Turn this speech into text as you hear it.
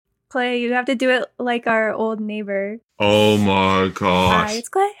Clay, you have to do it like our old neighbor. Oh my Hi, gosh. it's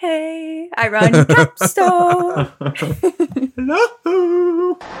Clay. I run Capstone.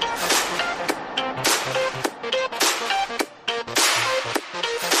 Hello.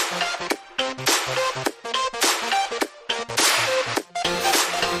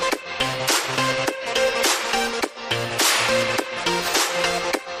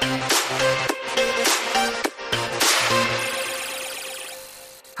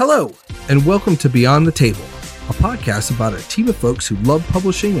 Hello, and welcome to Beyond the Table, a podcast about a team of folks who love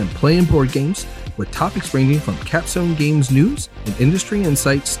publishing and playing board games, with topics ranging from Capstone Games news and industry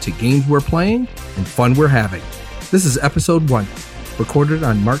insights to games we're playing and fun we're having. This is episode 1, recorded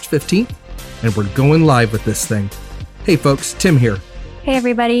on March 15th, and we're going live with this thing. Hey folks, Tim here. Hey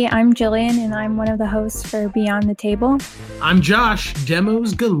everybody, I'm Jillian and I'm one of the hosts for Beyond the Table. I'm Josh,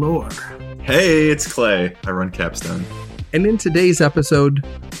 demos galore. Hey, it's Clay. I run Capstone. And in today's episode,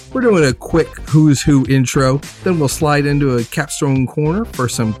 we're doing a quick Who's Who intro, then we'll slide into a Capstone Corner for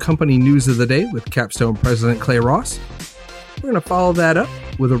some company news of the day with Capstone President Clay Ross. We're going to follow that up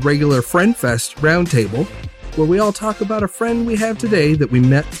with a regular Friend Fest roundtable, where we all talk about a friend we have today that we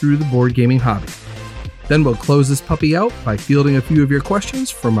met through the board gaming hobby. Then we'll close this puppy out by fielding a few of your questions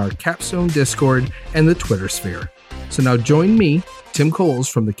from our Capstone Discord and the Twitter sphere. So now join me, Tim Coles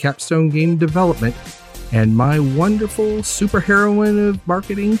from the Capstone Game Development, and my wonderful superheroine of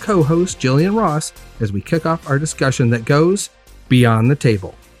marketing co-host, Jillian Ross, as we kick off our discussion that goes Beyond the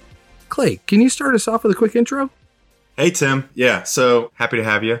Table. Clay, can you start us off with a quick intro? Hey, Tim. Yeah, so happy to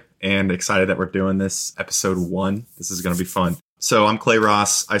have you and excited that we're doing this episode 1. This is going to be fun. So I'm Clay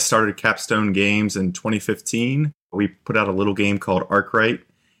Ross. I started Capstone Games in 2015. We put out a little game called Arkwright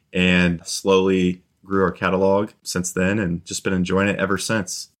and slowly grew our catalog since then and just been enjoying it ever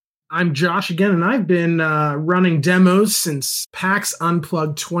since. I'm Josh again, and I've been running demos since PAX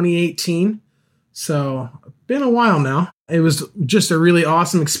Unplugged 2018. So, been a while now. It was just a really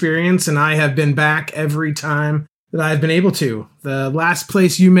awesome experience, and I have been back every time that I've been able to. The last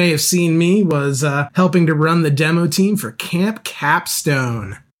place you may have seen me was helping to run the demo team for Camp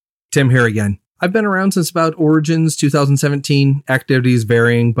Capstone. Tim here again. I've been around since about Origins 2017, activities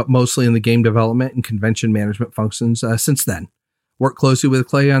varying, but mostly in the game development and convention management functions since then. Work closely with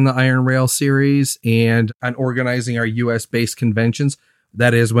Clay on the Iron Rail series and on organizing our US-based conventions.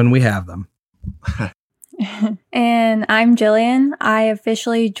 That is when we have them. And I'm Jillian. I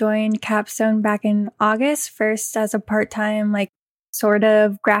officially joined Capstone back in August, first as a part-time, sort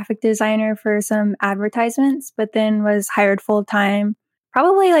of graphic designer for some advertisements, but then was hired full-time,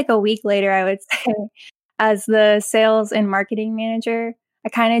 probably a week later, I would say, as the sales and marketing manager. I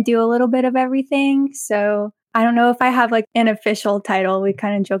kind of do a little bit of everything, so I don't know if I have an official title. We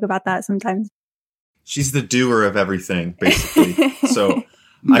kind of joke about that sometimes. She's the doer of everything, basically. So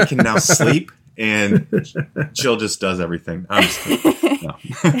I can now sleep and Jill just does everything. I'm just kidding. No.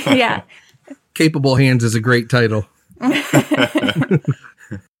 Yeah. Capable Hands is a great title.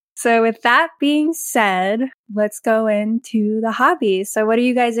 So with that being said, let's go into the hobby. So what are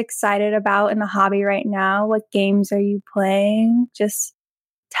you guys excited about in the hobby right now? What games are you playing? Just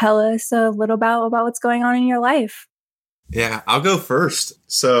tell us a little about what's going on in your life. Yeah, I'll go first.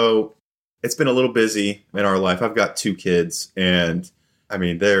 So it's been a little busy in our life. I've got 2 kids, and I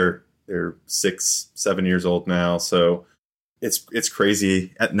mean they're 6, 7 years old now. So it's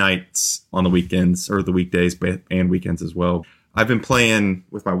crazy at nights, on the weekends, or the weekdays and weekends as well. I've been playing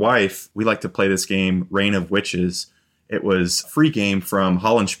with my wife. We like to play this game, Reign of Witches. It was a free game from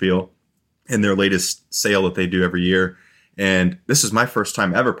Hollandspiel in their latest sale that they do every year. And this is my first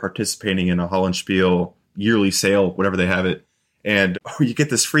time ever participating in a Hollandspiel yearly sale, whatever they have it. And you get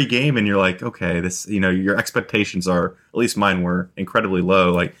this free game and you're like, okay, this, your expectations are, at least mine were, incredibly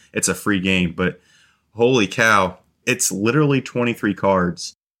low. It's a free game, but holy cow, it's literally 23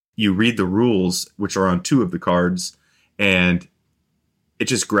 cards. You read the rules, which are on 2 of the cards, and it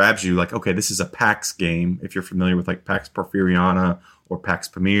just grabs you okay, this is a PAX game. If you're familiar with PAX Porfiriana or PAX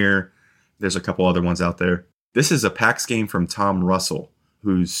Pamir, there's a couple other ones out there. This is a PAX game from Tom Russell,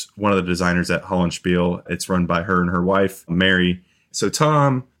 who's one of the designers at Hollandspiel. It's run by her and her wife, Mary. So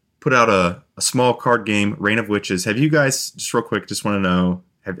Tom put out a small card game, Reign of Witches. Have you guys, just real quick, just want to know,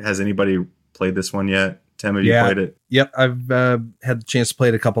 has anybody played this one yet? Tim, have you played it? Yep, I've had the chance to play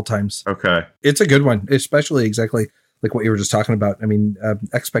it a couple times. Okay. It's a good one, especially exactly like what you were just talking about. I mean,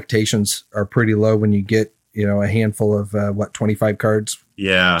 expectations are pretty low when you get, a handful of, 25 cards?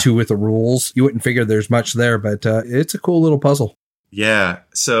 Yeah. 2 with the rules. You wouldn't figure there's much there, but it's a cool little puzzle. Yeah.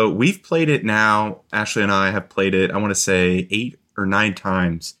 So we've played it now. Ashley and I have played it, I want to say 8 or 9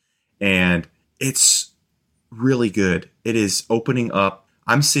 times. And it's really good. It is opening up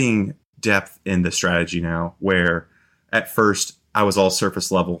I'm seeing depth in the strategy now, where at first I was all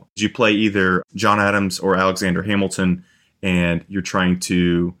surface level. You play either John Adams or Alexander Hamilton, and you're trying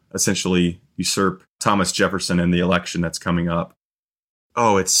to essentially usurp Thomas Jefferson in the election that's coming up.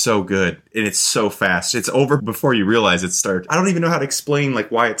 Oh, it's so good. And it's so fast. It's over before you realize it starts. I don't even know how to explain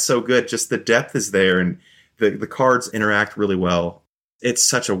like why it's so good. Just the depth is there, and the cards interact really well. It's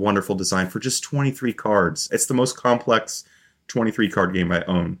such a wonderful design for just 23 cards. It's the most complex 23 card game I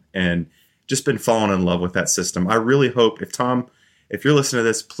own, and just been falling in love with that system. I really hope, if Tom, if you're listening to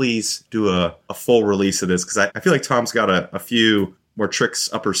this, please do a full release of this, because I feel like Tom's got a few more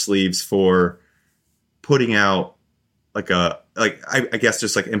tricks up her sleeves for putting out I guess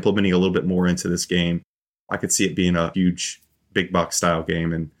just like implementing a little bit more into this game. I could see it being a huge big box style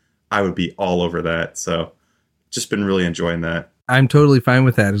game, and I would be all over that. So just been really enjoying that. I'm totally fine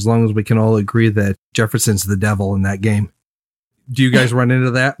with that, as long as we can all agree that Jefferson's the devil in that game. Do you guys run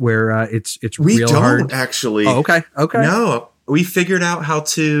into that where it's we real don't hard? Actually. Oh, okay. No, we figured out how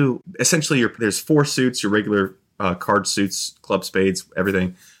to essentially. There's 4 suits, your regular card suits, club, spades,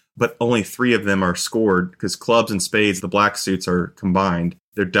 everything, but only 3 of them are scored, because clubs and spades, the black suits, are combined.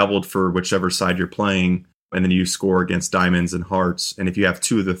 They're doubled for whichever side you're playing, and then you score against diamonds and hearts. And if you have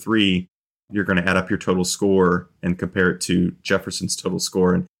 2 of the 3, you're going to add up your total score and compare it to Jefferson's total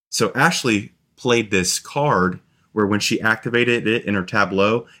score. And so Ashley played this card where when she activated it in her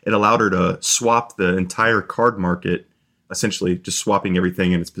tableau, it allowed her to swap the entire card market, essentially just swapping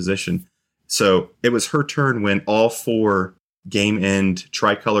everything in its position. So it was her turn when all 4 game end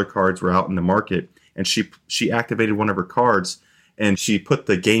tricolor cards were out in the market, and she activated one of her cards, and she put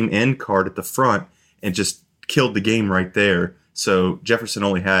the game end card at the front and just killed the game right there. So Jefferson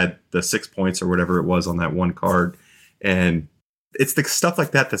only had the 6 points or whatever it was on that one card. And it's the stuff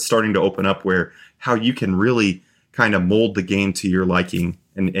like that that's starting to open up, where how you can really kind of mold the game to your liking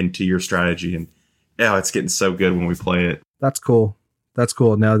and to your strategy. And yeah, it's getting so good when we play it. That's cool.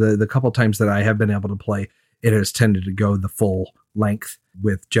 Now, the couple times that I have been able to play, it has tended to go the full length,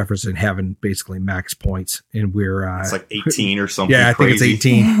 with Jefferson having basically max points, and we're it's like 18 or something. Yeah, I crazy. think it's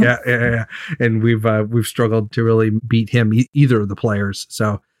 18. yeah. And we've struggled to really beat him, either of the players.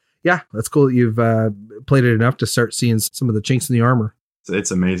 So yeah, that's cool that you've played it enough to start seeing some of the chinks in the armor.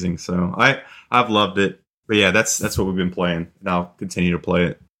 It's amazing. So I've loved it. But yeah, that's what we've been playing, and I'll continue to play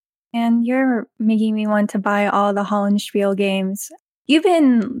it. And you're making me want to buy all the Hollenspiel games. You've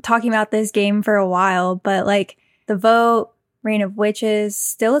been talking about this game for a while, but like the Vote, Reign of Witches,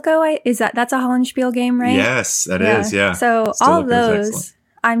 Stilicho, that's a Hollenspiel game, right? Yes, that is. Yeah. So Stilicho's all of those, excellent.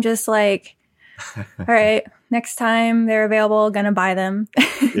 I'm just like, all right, next time they're available, gonna buy them.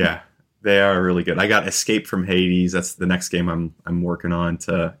 Yeah, they are really good. I got Escape from Hades. That's the next game I'm working on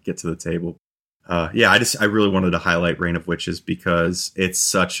to get to the table. I really wanted to highlight Reign of Witches because it's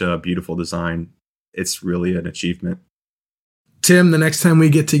such a beautiful design. It's really an achievement. Tim, the next time we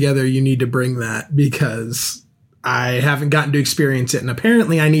get together, you need to bring that, because I haven't gotten to experience it, and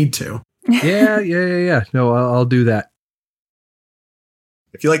apparently I need to. Yeah. No, I'll do that.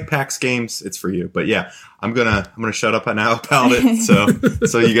 If you like PAX games, it's for you. But yeah, I'm gonna shut up now about it,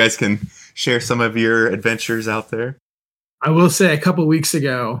 so you guys can share some of your adventures out there. I will say, a couple weeks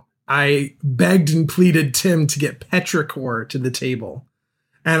ago, I begged and pleaded Tim to get Petrichor to the table.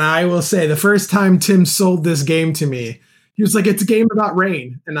 And I will say, the first time Tim sold this game to me, he was like, it's a game about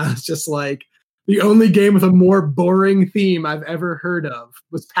rain. And I was just like, the only game with a more boring theme I've ever heard of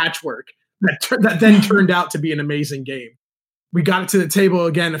was Patchwork. That then turned out to be an amazing game. We got it to the table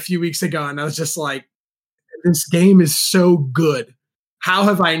again a few weeks ago, and I was just like, this game is so good. How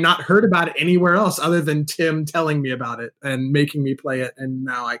have I not heard about it anywhere else other than Tim telling me about it and making me play it, and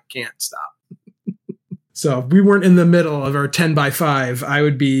now I can't stop. So if we weren't in the middle of our 10x5, I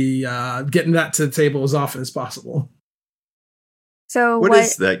would be getting that to the table as often as possible. So what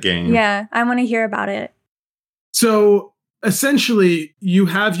is that game? Yeah, I want to hear about it. So essentially, you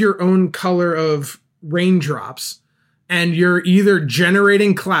have your own color of raindrops, and you're either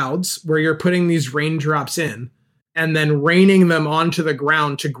generating clouds where you're putting these raindrops in and then raining them onto the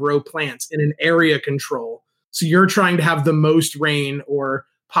ground to grow plants in an area control. So you're trying to have the most rain, or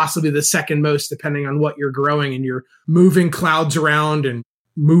possibly the second most, depending on what you're growing, and you're moving clouds around and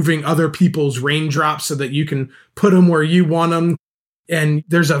moving other people's raindrops so that you can put them where you want them. And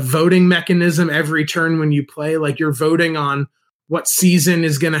there's a voting mechanism every turn when you play. Like, you're voting on what season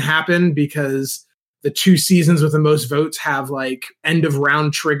is going to happen, because the 2 seasons with the most votes have like end of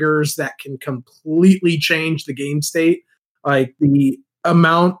round triggers that can completely change the game state. Like, the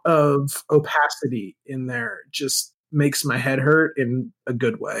amount of opacity in there just makes my head hurt in a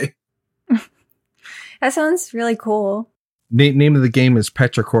good way. That sounds really cool. Name of the game is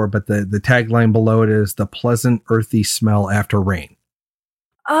Petrichor, but the tagline below it is the pleasant, earthy smell after rain.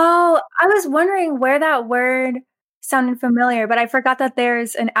 Oh, I was wondering where that word sounded familiar, but I forgot that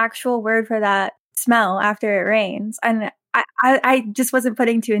there's an actual word for that smell after it rains. And I just wasn't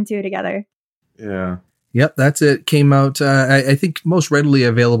putting two and two together. Yeah. Yep, that's it. Came out, I think most readily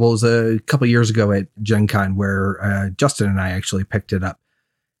available was a couple years ago at Gen Con, where Justin and I actually picked it up.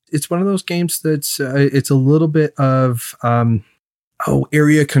 It's one of those games that's, it's a little bit of,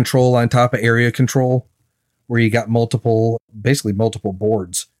 area control on top of area control, where you got basically multiple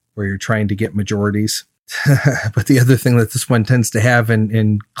boards where you're trying to get majorities. But the other thing that this one tends to have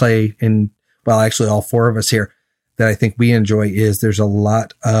in Clay, actually all four of us here, that I think we enjoy is there's a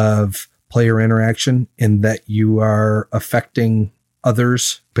lot of player interaction in that you are affecting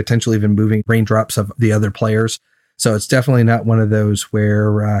others, potentially even moving raindrops of the other players. So it's definitely not one of those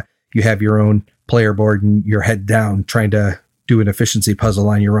where you have your own player board and you're head down trying to do an efficiency puzzle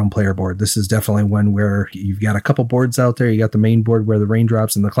on your own player board. This is definitely one where you've got a couple boards out there. You got the main board where the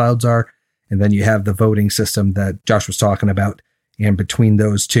raindrops and the clouds are, and then you have the voting system that Josh was talking about. And between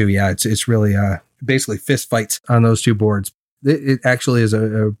those two, it's really basically fist fights on those two boards. It actually is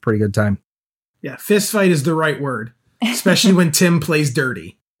a pretty good time. Yeah, fist fight is the right word, especially when Tim plays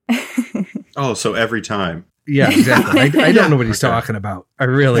dirty. Oh, so every time. Yeah, exactly. I don't know what he's talking about. I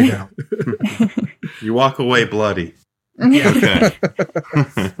really don't. You walk away bloody. Yeah. Okay.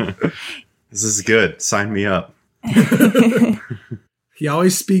 This is good. Sign me up. He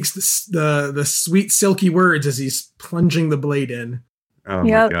always speaks the sweet, silky words as he's plunging the blade in. Oh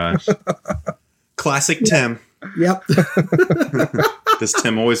my gosh. Classic Tim. Yep. Does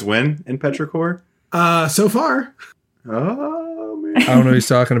Tim always win in Petrichor? So far. Oh, man. I don't know what he's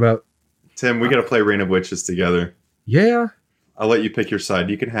talking about. Tim, we got to play Reign of Witches together. Yeah. I'll let you pick your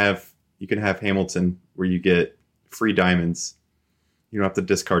side. You can have Hamilton, where you get free diamonds. You don't have to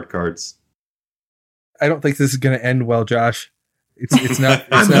discard cards. I don't think this is going to end well, Josh. It's not.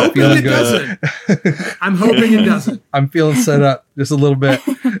 I'm not hoping feeling it good. doesn't. I'm hoping it doesn't. I'm feeling set up just a little bit.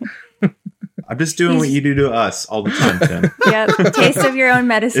 I'm just doing what you do to us all the time, Tim. Yep. Taste of your own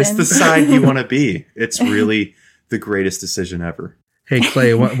medicine. It's the side you want to be. It's really the greatest decision ever. Hey,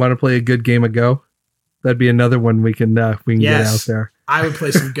 Clay, want to play a good game of Go? That'd be another one we can get out there. I would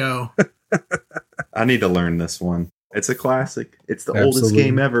play some Go. I need to learn this one. It's a classic. It's the Absolutely. oldest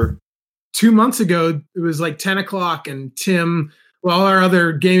game ever. 2 months ago, it was like 10 o'clock and Tim, all our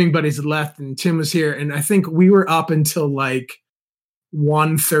other gaming buddies had left and Tim was here. And I think we were up until like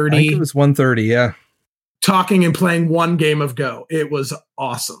 1:30. I think it was 1:30, yeah. Talking and playing one game of Go. It was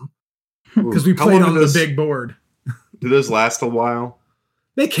awesome. Because we How played long on did the big board. Do those last a while?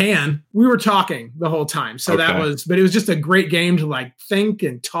 They can. We were talking the whole time. So Okay. but it was just a great game to like think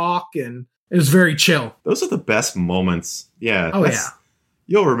and talk, and it was very chill. Those are the best moments. Yeah. Oh, yeah.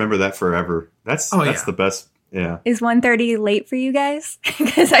 You'll remember that forever. That's the best. Yeah. Is 1:30 late for you guys?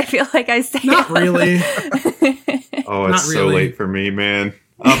 Because I feel like I stay Not up. really. Oh, Not it's so really. late for me, man.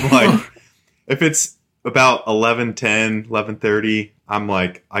 I'm like, if it's about 11:10, 11:30, I'm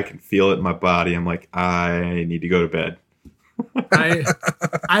like, I can feel it in my body. I'm like, I need to go to bed. I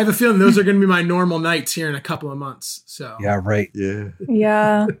have a feeling those are going to be my normal nights here in a couple of months. So Yeah, right. Yeah.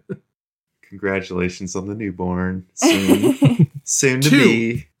 Yeah. Congratulations on the newborn. Soon to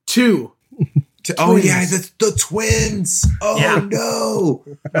be. two. Oh, yeah, the twins. Oh, Yeah. no.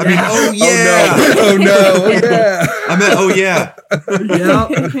 I mean, Yeah. oh, yeah. Oh no! Yeah, I meant, oh, yeah.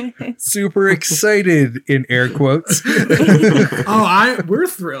 Yeah. super excited in air quotes. We're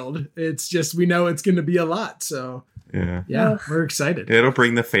thrilled. It's just we know it's going to be a lot. So Yeah. yeah, we're excited. It'll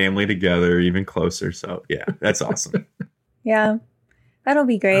bring the family together even closer. So, yeah, that's awesome. Yeah. That'll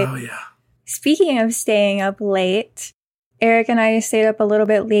be great. Oh yeah. Speaking of staying up late, Eric and I stayed up a little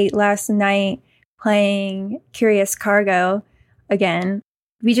bit late last night playing Curious Cargo again.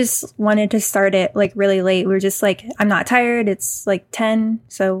 We just wanted to start it like really late. We were just like, I'm not tired. It's like 10,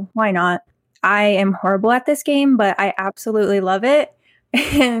 so why not? I am horrible at this game, but I absolutely love it.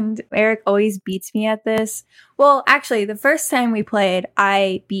 And Eric always beats me at this. Well, actually, the first time we played,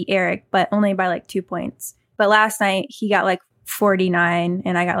 I beat Eric, but only by like 2 points. But last night, he got like 49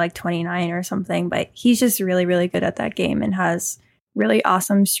 and I got like 29 or something. But he's just really, really good at that game and has really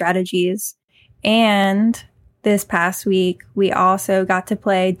awesome strategies. And this past week, we also got to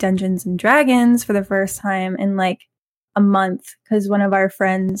play Dungeons and Dragons for the first time in like a month because one of our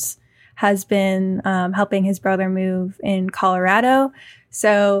friends has been helping his brother move in Colorado.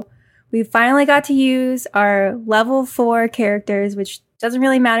 So we finally got to use our level 4 characters, which doesn't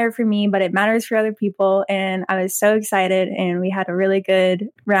really matter for me, but it matters for other people. And I was so excited and we had a really good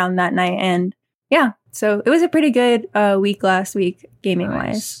round that night. And yeah, So it was a pretty good week last week,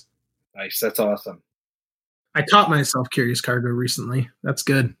 gaming-wise. Nice. That's awesome. I taught myself Curious Cargo recently. That's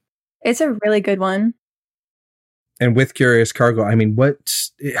good. It's a really good one. And with Curious Cargo, I mean,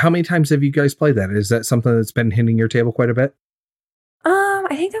 how many times have you guys played that? Is that something that's been hitting your table quite a bit?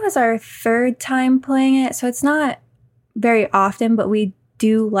 I think that was our third time playing it, so it's not very often, but we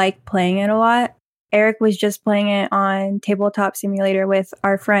do like playing it a lot. Eric was just playing it on Tabletop Simulator with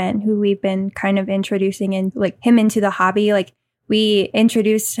our friend who we've been kind of introducing him into the hobby. Like, we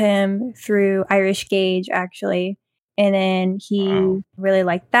introduced him through Irish Gauge, actually. And then he really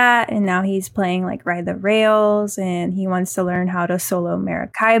liked that. And now he's playing like Ride the Rails, and he wants to learn how to solo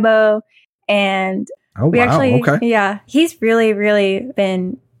Maracaibo. And he's really, really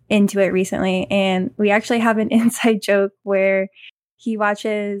been into it recently. And we actually have an inside joke where he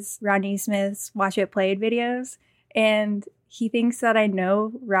watches Rodney Smith's Watch It Played videos, and he thinks that I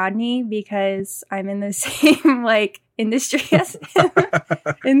know Rodney because I'm in the same industry as him.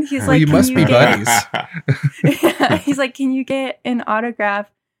 And he's like, you must be buddies. Yeah, he's like, can you get an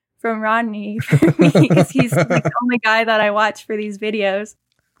autograph from Rodney for me? Because he's the only guy that I watch for these videos.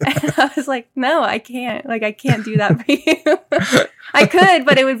 And I was like, no, I can't. I can't do that for you. I could,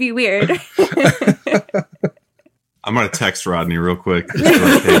 but it would be weird. I'm going to text Rodney real quick. Just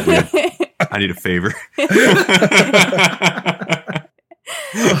like, hey, dude, I need a favor.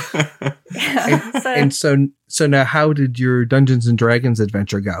 So now how did your Dungeons and Dragons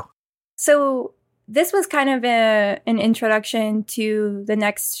adventure go? So this was kind of an introduction to the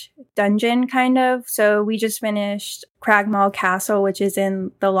next dungeon, kind of. So we just finished Cragmaw Castle, which is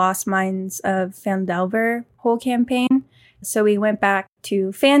in the Lost Mines of Phandelver whole campaign. So we went back to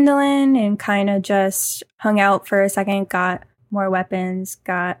Phandalin and kind of just hung out for a second, got more weapons,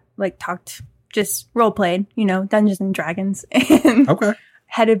 talked, just role played, Dungeons and Dragons. And okay.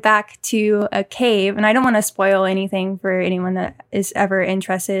 Headed back to a cave. And I don't want to spoil anything for anyone that is ever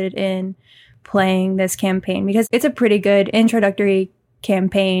interested in playing this campaign, because it's a pretty good introductory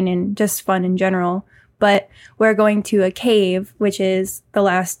campaign and just fun in general. But we're going to a cave, which is the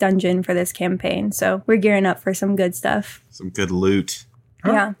last dungeon for this campaign. So we're gearing up for some good stuff. Some good loot.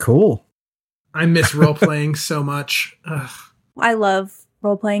 Yeah. Cool. I miss role-playing so much. Ugh. I love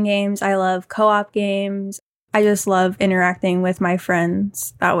role-playing games. I love co-op games. I just love interacting with my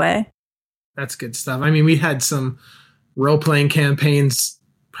friends that way. That's good stuff. I mean, we had some role-playing campaigns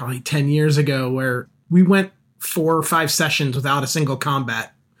probably 10 years ago where we went 4 or 5 sessions without a single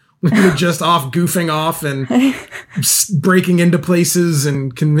combat. We were just off goofing off and breaking into places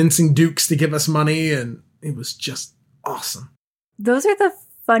and convincing dukes to give us money. And it was just awesome. Those are the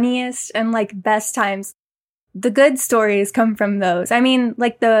funniest and best times. The good stories come from those. I mean,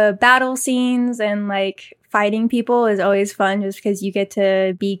 the battle scenes and fighting people is always fun just because you get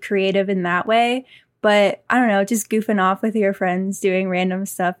to be creative in that way. But I don't know, just goofing off with your friends doing random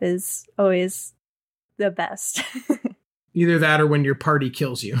stuff is always the best. Either that or when your party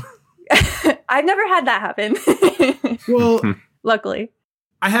kills you. I've never had that happen. Well, luckily.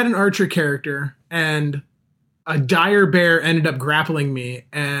 I had an archer character and a dire bear ended up grappling me,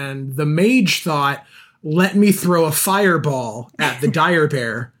 and the mage thought, let me throw a fireball at the dire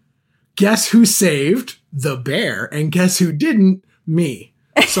bear. Guess who saved? The bear. And guess who didn't? Me.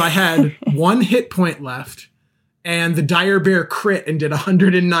 So I had 1 hit point left, and the dire bear crit and did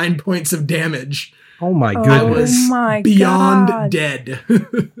 109 points of damage. Oh my goodness. I was beyond dead.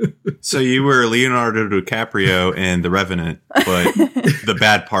 So you were Leonardo DiCaprio in The Revenant, but the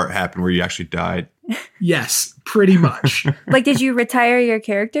bad part happened where you actually died. Yes, pretty much. Did you retire your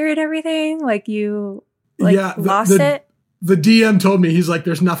character and everything? Lost it? The DM told me, he's like,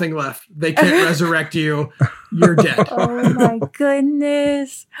 there's nothing left. They can't resurrect you. You're dead. Oh my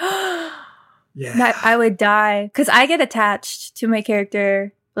goodness. Yeah. I would die because I get attached to my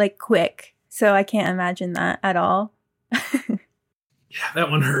character quick. So I can't imagine that at all. Yeah, that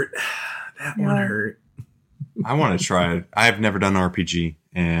one hurt. One hurt. I want to try it. I've never done an RPG,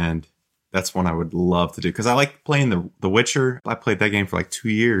 and that's one I would love to do because I like playing The Witcher. I played that game for 2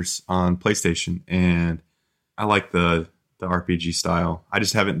 years on PlayStation, and I like the RPG style. I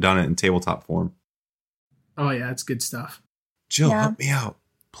just haven't done it in tabletop form. Oh yeah, it's good stuff. Jill, help me out,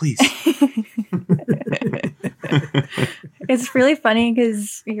 please. It's really funny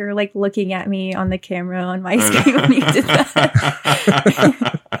because you're looking at me on the camera on my screen when you did that.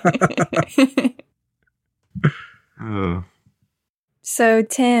 Oh. So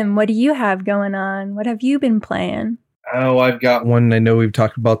Tim, what do you have going on? What have you been playing? Oh, I've got one. I know we've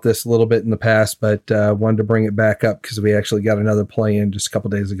talked about this a little bit in the past, but wanted to bring it back up because we actually got another play in just a couple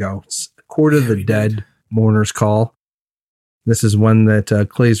days ago. It's Court of the Dead, Mourner's Call. This is one that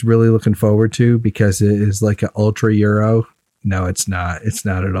Clay's really looking forward to because it is like an ultra Euro. No, it's not. It's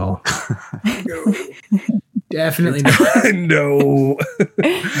not at all. No. Definitely not. No.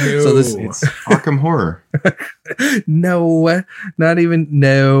 So it's Arkham Horror. No, not even.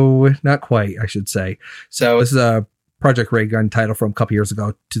 No, not quite, I should say. So this is a Project Ray Gun title from a couple years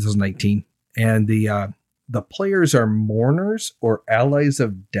ago, 2019. And the players are mourners or allies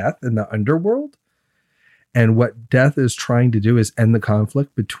of death in the underworld. And what death is trying to do is end the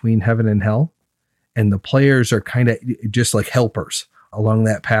conflict between heaven and hell. And the players are kind of just like helpers along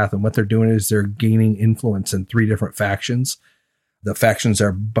that path. And what they're doing is they're gaining influence in 3 different factions. The factions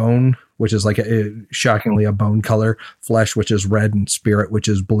are bone, which is like shockingly a bone color, flesh, which is red, and spirit, which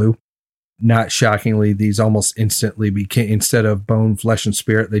is blue. Not shockingly, these almost instantly became, instead of bone, flesh, and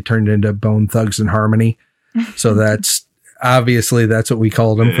spirit, they turned into Bone Thugs and Harmony. So that's obviously that's what we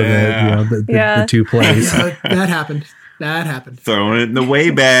called them for the 2 plays. That happened. Throwing it in the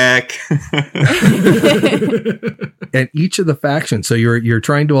way back. And each of the factions, so you're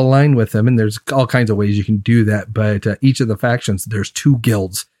trying to align with them, and there's all kinds of ways you can do that. But each of the factions, there's 2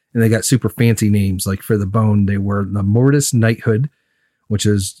 guilds, and they got super fancy names. Like for the bone, they were the Mortis Knighthood, which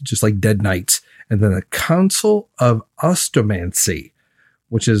is just like Dead Knights, and then the Council of Ostomancy,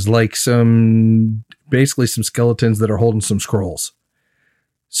 which is like basically some skeletons that are holding some scrolls.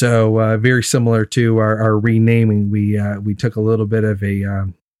 So very similar to our renaming, we took a little bit of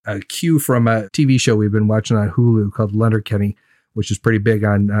a cue from a TV show we've been watching on Hulu called Letterkenny, which is pretty big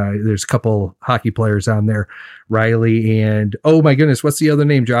on. There's a couple hockey players on there, Riley and oh my goodness, what's the other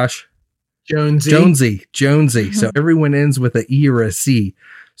name, Josh? Jonesy. So everyone ends with an E or a C.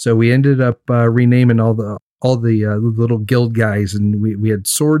 So we ended up renaming all the little guild guys, and we had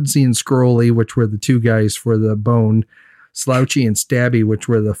Swordsy and Scrolly, which were the 2 guys for the bone. Slouchy and Stabby, which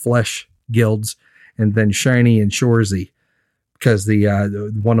were the flesh guilds, and then Shiny and Shorzy, because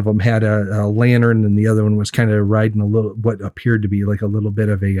the one of them had a lantern and the other one was kind of riding what appeared to be like a little bit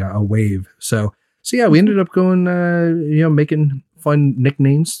of a wave. So yeah, we ended up going, making fun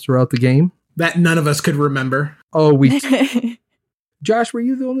nicknames throughout the game that none of us could remember. Oh, Josh, were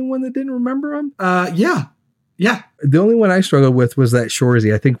you the only one that didn't remember them? Yeah. The only one I struggled with was that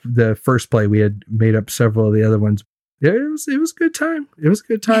Shorzy. I think the first play we had made up several of the other ones. Yeah, it was a good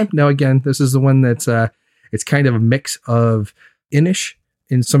time. Now, again, this is the one that's it's kind of a mix of Inis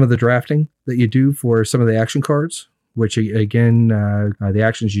in some of the drafting that you do for some of the action cards, which again, the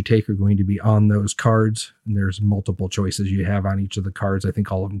actions you take are going to be on those cards. And there's multiple choices you have on each of the cards. I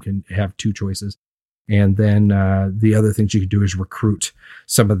think all of them can have 2 choices. And then the other things you can do is recruit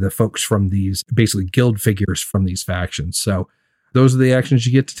some of the folks from these, basically guild figures from these factions. So those are the actions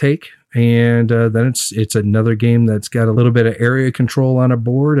you get to take. And then it's another game that's got a little bit of area control on a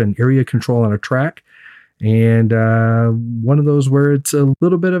board and area control on a track. And one of those where it's a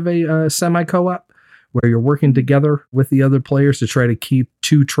little bit of a semi-co-op where you're working together with the other players to try to keep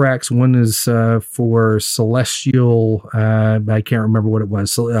 2 tracks. One is for celestial, I can't remember what it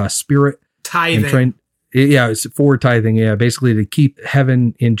was, spirit. Tithing. It's for tithing. Yeah, basically to keep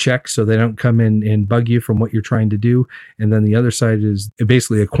heaven in check so they don't come in and bug you from what you're trying to do. And then the other side is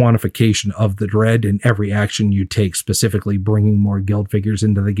basically a quantification of the dread, and every action you take, specifically bringing more guild figures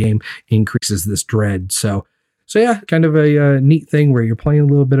into the game, increases this dread. So yeah, kind of a neat thing where you're playing a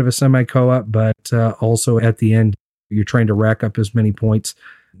little bit of a semi-co-op, but also at the end, you're trying to rack up as many points.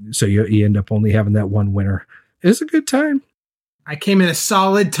 So you end up only having that one winner. It's a good time. I came in a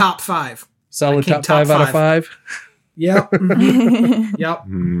solid top 5. Solid top 5 out of 5. Yep. Yep.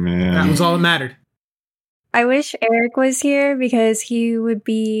 Man. That was all that mattered. I wish Eric was here because he would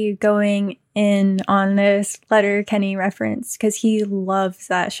be going in on this Letterkenny reference because he loves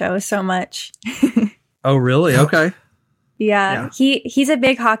that show so much. Oh, really? Okay. Yeah. He's a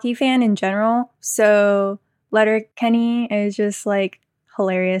big hockey fan in general. So Letterkenny is just like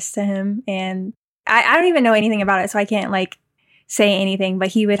hilarious to him. And I don't even know anything about it, so I can't like say anything, but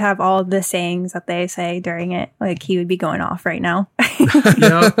he would have all the sayings that they say during it. Like he would be going off right now.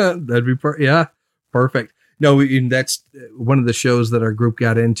 That'd be perfect. No, that's one of the shows that our group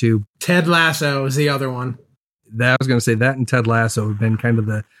got into. Ted Lasso is the other one. I was going to say that and Ted Lasso have been kind of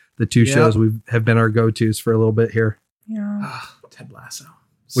the 2 shows have been our go-tos for a little bit here. Yeah. Ted Lasso.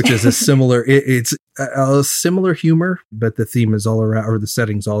 Which is a similar, it's a similar humor, but the theme is all around, or the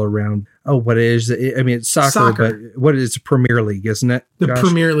setting's all around. Oh, what is it? I mean, it's soccer. But what is Premier League, isn't it? The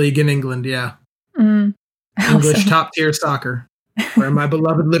Premier League in England, yeah. Mm. English top tier soccer, where my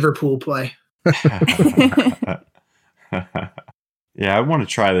beloved Liverpool play. Yeah, I want to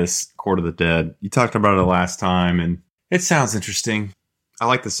try this Court of the Dead. You talked about it last time, and it sounds interesting. I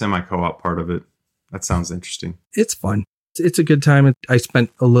like the semi-co-op part of it. That sounds interesting. It's fun. It's a good time. I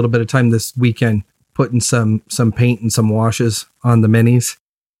spent a little bit of time this weekend putting some paint and some washes on the minis.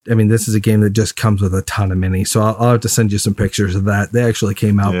 I mean, this is a game that just comes with a ton of minis, so I'll have to send you some pictures of that. They actually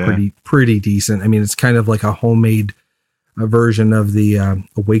came out pretty decent. I mean, it's kind of like a homemade version of the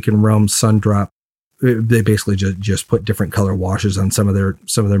Awakened Realms Sundrop. They basically just put different color washes on some of their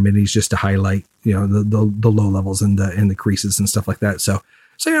minis just to highlight, the low levels and the creases and stuff like that. So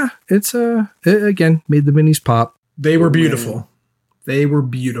yeah, it's it, again, made the minis pop. They were beautiful. They were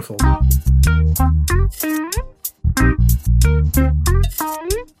beautiful.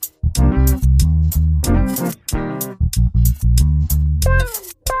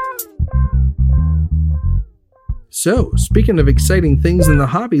 So, speaking of exciting things in the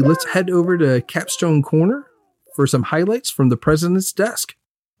hobby, let's head over to Capstone Corner for some highlights from the president's desk.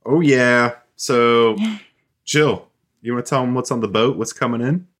 Oh, yeah. So, Jill, you want to tell them what's on the boat? What's coming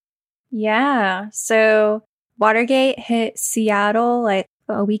in? Yeah. So, Watergate hit Seattle like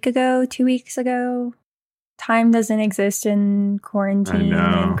a week ago, 2 weeks ago. Time doesn't exist in quarantine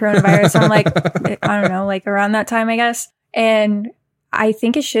and coronavirus. I'm like, I don't know, like around that time, I guess. And I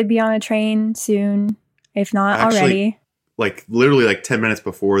think it should be on a train soon. If not already. Like literally like 10 minutes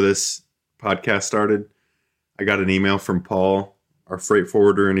before this podcast started, I got an email from Paul, our freight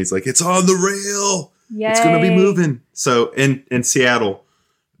forwarder, and he's like, it's on the rail. Yay. It's going to be moving. So in Seattle,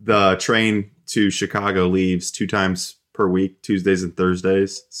 the train to Chicago leaves 2 times per week, Tuesdays and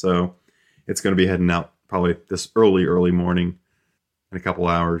Thursdays. So it's going to be heading out probably this early morning in a couple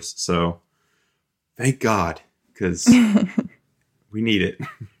hours. So thank God, because we need it.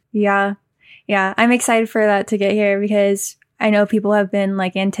 Yeah. Yeah, I'm excited for that to get here because I know people have been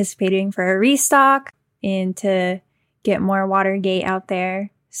like anticipating for a restock and to get more Watergate out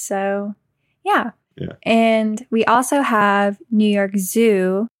there. So, yeah. And we also have New York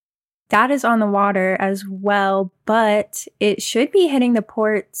Zoo. That is on the water as well, but it should be hitting the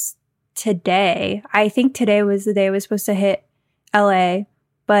ports today. I think today was the day it was supposed to hit LA,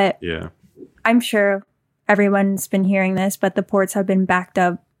 but I'm sure everyone's been hearing this, but the ports have been backed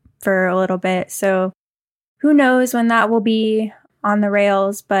up for a little bit. So who knows when that will be on the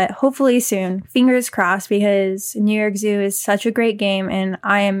rails, but hopefully soon. Fingers crossed, because New York Zoo is such a great game and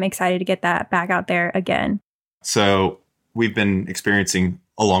I am excited to get that back out there again. So we've been experiencing,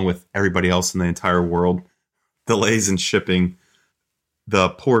 along with everybody else in the entire world, delays in shipping. The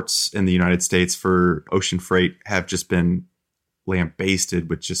ports in the United States for ocean freight have just been lambasted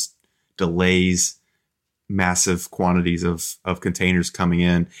with just delays, massive quantities of containers coming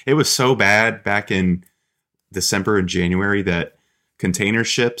in. It was so bad back in December and January that container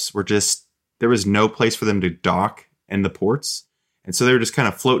ships were just, there was no place for them to dock in the ports. And so they were just kind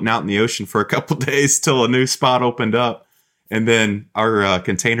of floating out in the ocean for a couple of days till a new spot opened up. And then our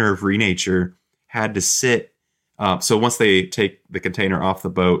container of Renature had to sit. So once they take the container off the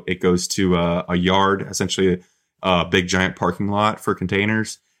boat, it goes to a yard, essentially a big giant parking lot for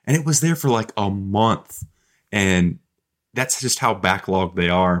containers. And it was there for like a month. And that's just how backlogged they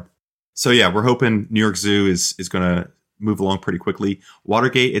are. So yeah, we're hoping New York Zoo is going to move along pretty quickly.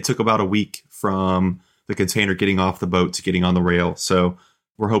 Watergate, it took about a week from the container getting off the boat to getting on the rail. So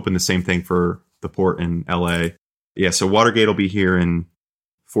we're hoping the same thing for the port in LA. Yeah, so Watergate will be here in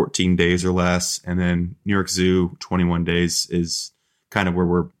 14 days or less. And then New York Zoo, 21 days is kind of where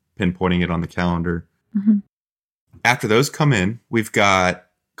we're pinpointing it on the calendar. Mm-hmm. After those come in, we've got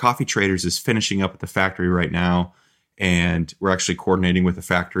Coffee Traders is finishing up at the factory right now, and we're actually coordinating with the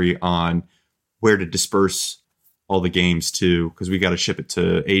factory on where to disperse all the games to, because we got to ship it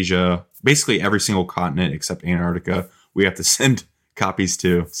to Asia, basically every single continent except Antarctica. We have to send copies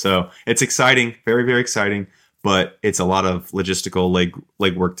to. So it's exciting, very, very exciting, but it's a lot of logistical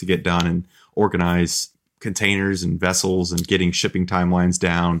legwork to get done and organize containers and vessels and getting shipping timelines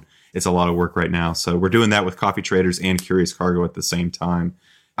down. It's a lot of work right now. So we're doing that with Coffee Traders and Curious Cargo at the same time.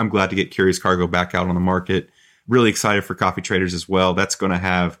 I'm glad to get Curious Cargo back out on the market. Really excited for Coffee Traders as well. That's going to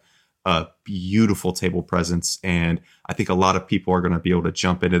have a beautiful table presence, and I think a lot of people are going to be able to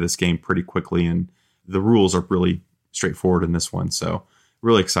jump into this game pretty quickly, and the rules are really straightforward in this one. So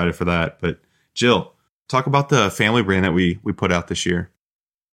really excited for that. But Jill, talk about the family brand that we put out this year.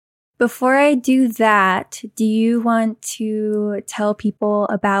 Before I do that, do you want to tell people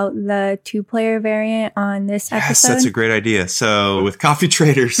about the 2-player variant on this episode? Yes, that's a great idea. So with Coffee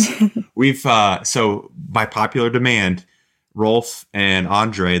Traders, we've, so by popular demand, Rolf and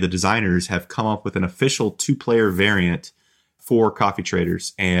Andre, the designers, have come up with an official 2-player variant for Coffee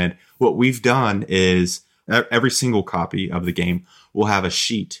Traders. And what we've done is every single copy of the game will have a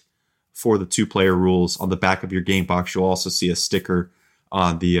sheet for the 2-player rules on the back of your game box. You'll also see a sticker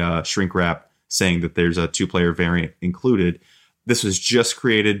on the shrink wrap saying that there's a 2-player variant included. This was just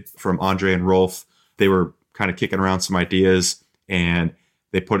created from Andre and Rolf. They were kind of kicking around some ideas and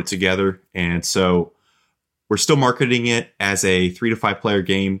they put it together. And so we're still marketing it as a 3 to 5 player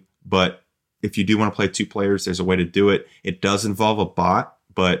game, but if you do want to play 2 players, there's a way to do it. It does involve a bot,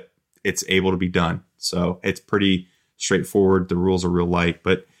 but it's able to be done. So it's pretty straightforward. The rules are real light,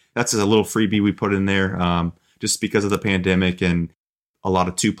 but that's a little freebie we put in there just because of the pandemic and a lot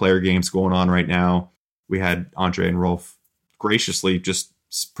of 2-player games going on right now. We had Andre and Rolf graciously just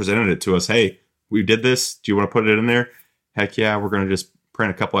presented it to us. Hey, we did this. Do you want to put it in there? Heck yeah, we're going to just print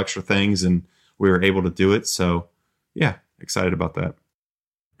a couple extra things, and we were able to do it. So yeah, excited about that.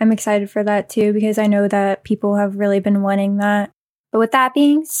 I'm excited for that too, because I know that people have really been wanting that. But with that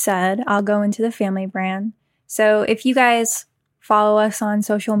being said, I'll go into the family brand. So if you guys follow us on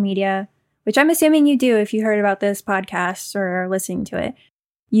social media, which I'm assuming you do if you heard about this podcast or are listening to it,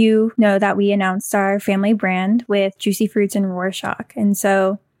 you know that we announced our family brand with Juicy Fruits and Rorschach. And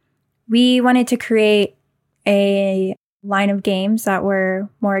so we wanted to create a line of games that were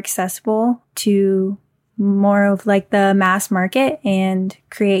more accessible to more of like the mass market and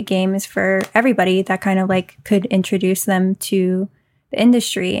create games for everybody that kind of like could introduce them to the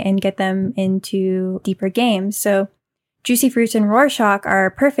industry and get them into deeper games. So Juicy Fruits and Rorschach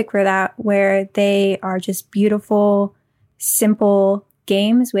are perfect for that, where they are just beautiful, simple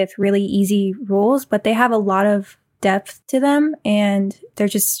games with really easy rules, but they have a lot of depth to them and they're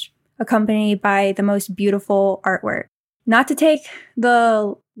just accompanied by the most beautiful artwork. Not to take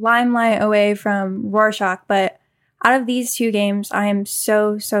the limelight away from Rorschach, but out of these 2 games, I am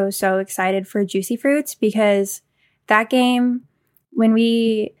so excited for Juicy Fruits, because that game, when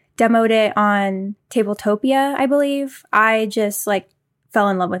we demoed it on Tabletopia, I believe, I just like fell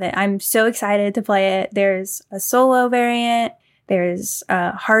in love with it. I'm so excited to play it. There's a solo variant. There's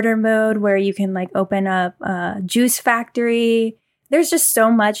a harder mode where you can like open up a juice factory. There's just so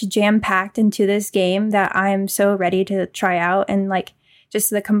much jam-packed into this game that I'm so ready to try out, and like just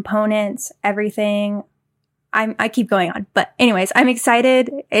the components, everything. I keep going on. But anyways, I'm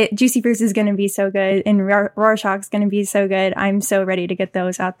excited. Juicy Fruits is going to be so good, and Rorschach's going to be so good. I'm so ready to get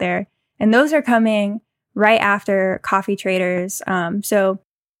those out there. And those are coming right after Coffee Traders. So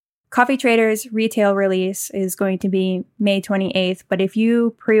Coffee Traders retail release is going to be May 28th. But if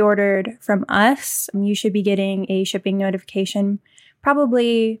you pre-ordered from us, you should be getting a shipping notification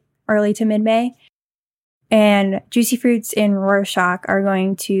probably early to mid-May. And Juicy Fruits and Rorschach are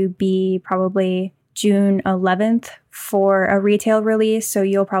going to be probably June 11th for a retail release. So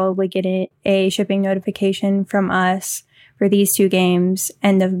you'll probably get a shipping notification from us for these 2 games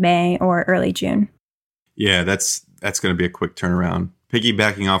end of May or early June. Yeah, that's going to be a quick turnaround.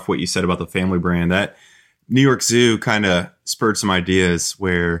 Piggybacking off what you said about the family brand, that New York Zoo kind of spurred some ideas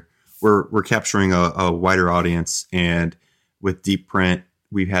where we're capturing a wider audience, and with Deep Print,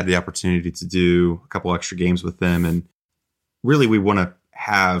 we've had the opportunity to do a couple extra games with them, and really we want to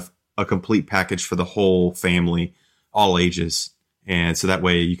have a complete package for the whole family, all ages. And so that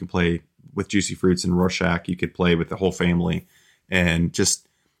way you can play with Juicy Fruits and Rorschach, you could play with the whole family, and just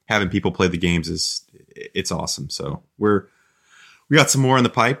having people play the games it's awesome. So we got some more in the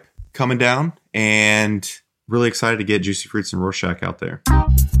pipe coming down, and really excited to get Juicy Fruits and Rorschach out there.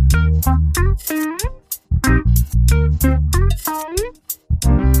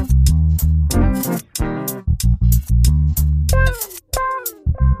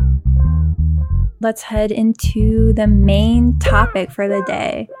 Let's head into the main topic for the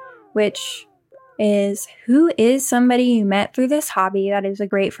day, which is, who is somebody you met through this hobby that is a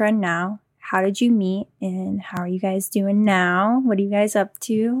great friend now? How did you meet, and how are you guys doing now? What are you guys up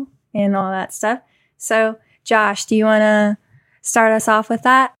to, and all that stuff? So, Josh, do you want to start us off with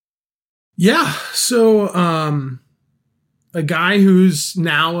that? Yeah. So, a guy who's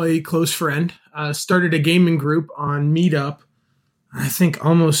now a close friend started a gaming group on Meetup, I think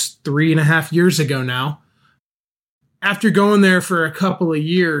almost 3.5 years ago now. After going there for a couple of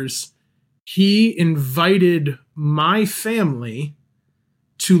years, he invited my family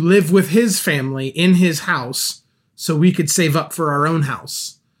to live with his family in his house so we could save up for our own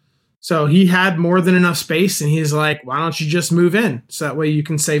house. So he had more than enough space, and he's like, why don't you just move in? So that way you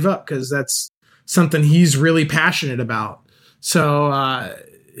can save up, because that's something he's really passionate about. So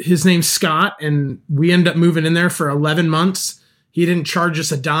his name's Scott, and we ended up moving in there for 11 months. He didn't charge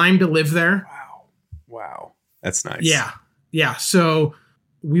us a dime to live there. Wow. That's nice. Yeah. So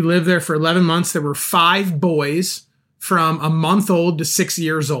we lived there for 11 months. There were 5 boys from a month old to 6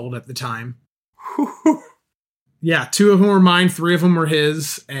 years old at the time. Yeah, 2 of them were mine, 3 of them were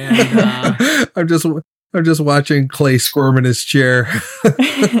his. And I'm just I'm just watching Clay squirm in his chair.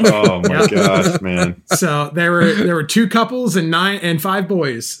 Oh my gosh, man. So there were 2 couples and 5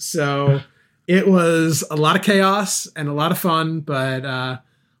 boys. So it was a lot of chaos and a lot of fun, but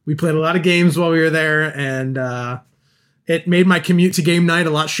we played a lot of games while we were there, and it made my commute to game night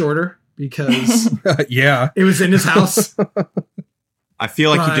a lot shorter because Yeah. it was in his house. I feel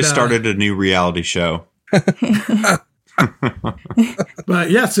like you just started a new reality show.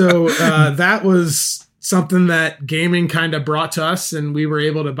 But yeah, so that was something that gaming kind of brought to us, and we were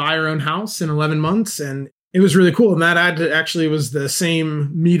able to buy our own house in 11 months, and it was really cool. And that actually was the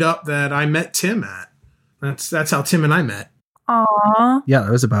same meetup that I met Tim at. That's how Tim and I met. Aw. Yeah,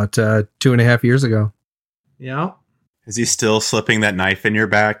 that was about 2.5 years ago. Yeah. Is he still slipping that knife in your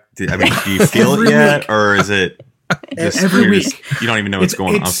back? Do you feel Every it yet? week. Or is it just, Every you're week. just- you don't even know what's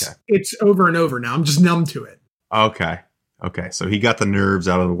going on? Okay. It's over and over now. I'm just numb to it. Okay. So he got the nerves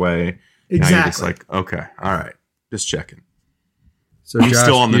out of the way. Exactly. Now you're just like, okay, all right. Just checking. So I'm Josh,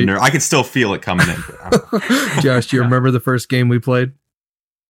 still on the you- nerve. I can still feel it coming in. But I don't- Josh, do you remember the first game we played?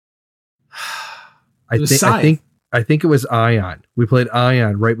 It was Scythe. I think it was Ion. We played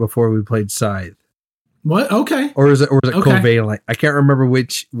Ion right before we played Scythe. What? Okay. Or is it Okay. Covalent? I can't remember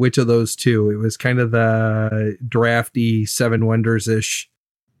which of those two. It was kind of the drafty Seven Wonders ish.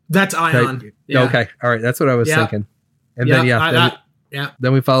 That's Ion. Yeah. Okay. All right. That's what I was Yeah. thinking. And then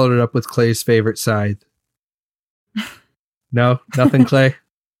then we followed it up with Clay's favorite Scythe. No, nothing, Clay.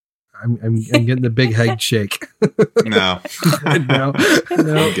 I'm getting the big head shake. No. No.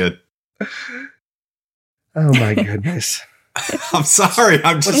 I'm good. Oh my goodness. I'm sorry.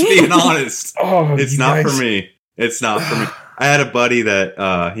 I'm just being honest. Oh, It's you not guys. for me. It's not for me. I had a buddy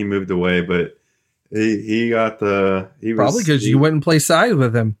that he moved away, but he got he was Probably because you went and played Scythe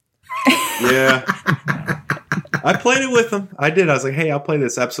with him. Yeah. I played it with him. I did. I was like, hey, I'll play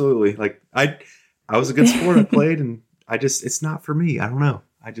this. Absolutely. Like I was a good sport. I played, and it's not for me. I don't know.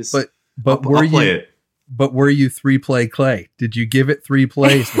 But I'll play it. But were you 3-play Clay? Did you give it 3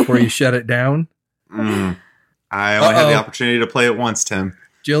 plays before you shut it down? I only had the opportunity to play it once, Tim.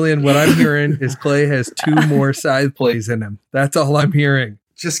 Jillian, what I'm hearing is Clay has 2 more Scythe plays in him. That's all I'm hearing.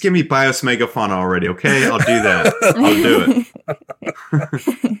 Just give me Bios Megafauna already, okay? I'll do that. I'll do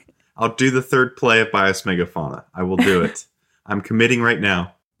it. I'll do the 3rd play of Bios Megafauna. I will do it. I'm committing right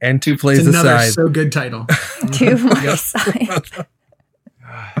now. And 2 It's plays of another Scythe. so good title. 2 more Scythe.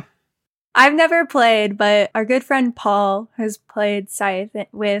 I've never played, but our good friend Paul has played Scythe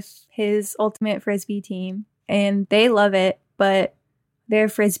with his Ultimate Frisbee team, and they love it, but they're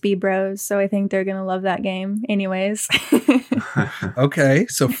Frisbee bros, so I think they're going to love that game anyways. Okay,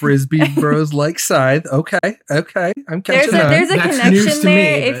 so Frisbee bros like Scythe. Okay. I'm catching on. There's a That's news connection to me,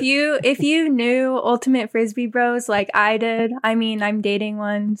 there. but- If you knew Ultimate Frisbee bros like I did, I mean, I'm dating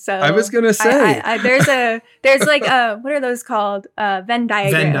one, so I was gonna say. there's like what are those called? Venn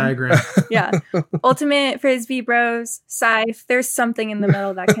diagram. Venn diagram. Yeah. Ultimate Frisbee bros, Scythe. There's something in the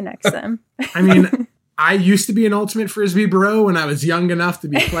middle that connects them. I mean, I used to be an Ultimate Frisbee bro when I was young enough to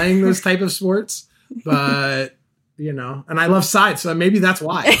be playing those type of sports, but and I love Scythe, so maybe that's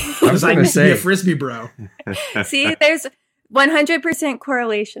why. Because I gonna used to be say. a Frisbee bro. See, there's 100%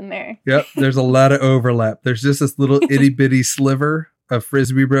 correlation there. Yep, there's a lot of overlap. There's just this little itty bitty sliver of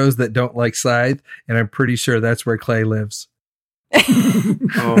Frisbee bros that don't like Scythe, and I'm pretty sure that's where Clay lives.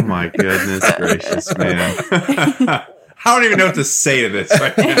 Oh my goodness gracious, man. I don't even know what to say to this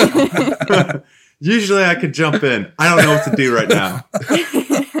right now. Usually I could jump in. I don't know what to do right now.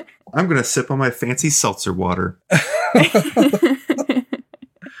 I'm going to sip on my fancy seltzer water.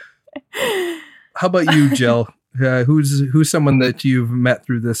 How about you, Jill? Who's someone that you've met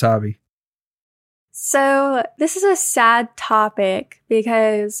through this hobby? So this is a sad topic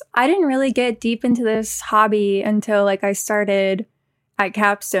because I didn't really get deep into this hobby until I started at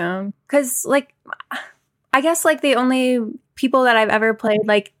Capstone. Because I guess the only people that I've ever played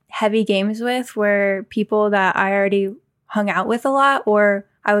heavy games with were people that I already hung out with a lot, or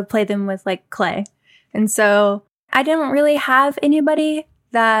I would play them with Clay. And so I didn't really have anybody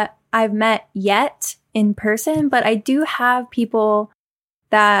that I've met yet in person, but I do have people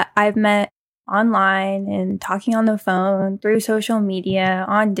that I've met online and talking on the phone, through social media,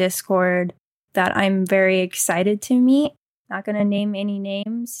 on Discord, that I'm very excited to meet. Not going to name any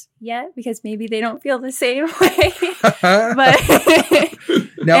names yet because maybe they don't feel the same way. But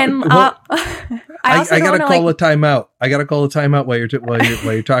Now, I gotta call a timeout. I gotta call a timeout while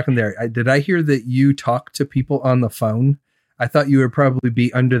you're talking there. Did I hear that you talk to people on the phone? I thought you would probably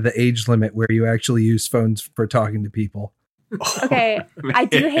be under the age limit where you actually use phones for talking to people. Okay, I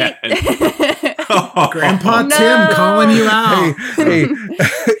do hate. Grandpa No. Tim calling you out. Hey,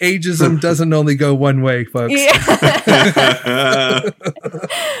 ageism doesn't only go one way, folks. Yeah.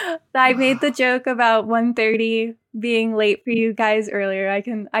 I made the joke about 1:30 being late for you guys earlier. I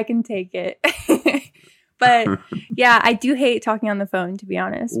can take it. But yeah, I do hate talking on the phone, to be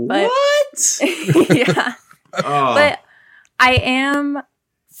honest. But What? yeah, Oh, but I am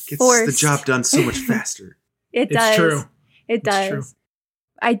gets forced. the job done so much faster. It It's does. true. It It's does. true.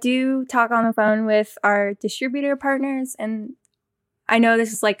 I do talk on the phone with our distributor partners, and I know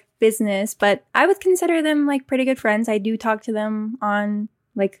this is like business, but I would consider them like pretty good friends. I do talk to them on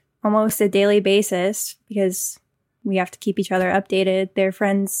like almost a daily basis because we have to keep each other updated. They're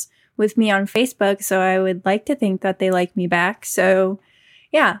friends with me on Facebook, so I would like to think that they like me back. So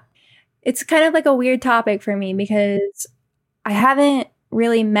yeah, it's kind of like a weird topic for me because I haven't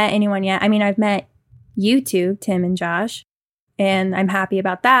really met anyone yet. I mean, I've met you two, Tim and Josh, and I'm happy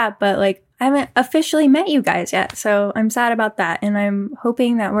about that, but like I haven't officially met you guys yet. So I'm sad about that. And I'm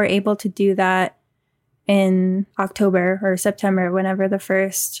hoping that we're able to do that in October or September, whenever the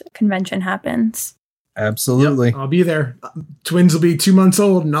first convention happens. Absolutely. Yep, I'll be there. Twins will be 2 months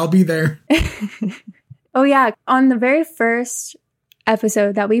old and I'll be there. Oh yeah, on the very first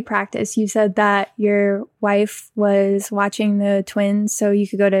episode that we practiced, you said that your wife was watching the twins so you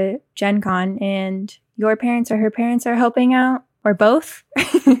could go to Gen Con, and your parents or her parents are helping out, or both.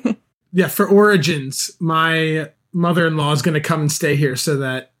 Yeah, for Origins, my mother-in-law is going to come and stay here so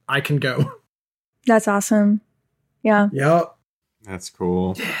that I can go. That's awesome. Yeah. Yep. That's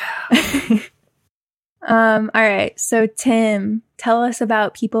cool. All right. So Tim, tell us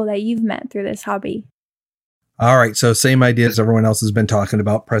about people that you've met through this hobby. All right. So same idea as everyone else has been talking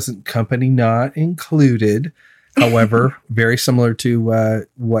about, present company not included. However, very similar to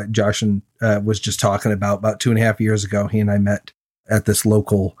what Josh was just talking about 2.5 years ago, he and I met at this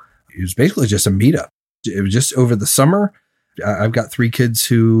local, it was basically just a meetup. It was just over the summer. I've got 3 kids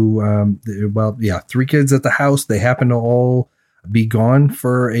who, 3 kids at the house. They happen to all be gone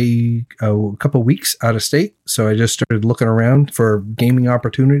for a couple weeks out of state. So I just started looking around for gaming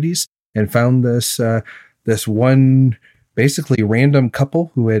opportunities and found this one basically random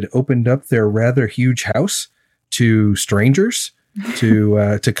couple who had opened up their rather huge house to strangers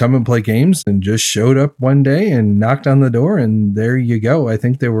to come and play games, and just showed up one day and knocked on the door, and there you go. I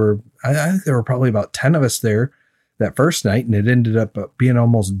think there were probably about 10 of us there that first night, and it ended up being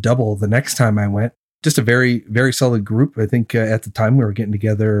almost double the next time I went. Just a very, very solid group. I think at the time we were getting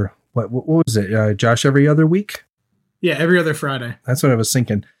together, what was it, Josh, every other week? Yeah, every other Friday. That's what I was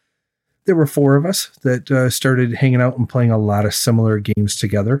thinking. There were 4 of us that started hanging out and playing a lot of similar games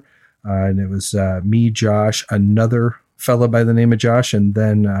together. And it was me, Josh, another fellow by the name of Josh, and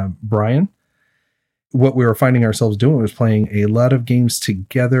then Brian. What we were finding ourselves doing was playing a lot of games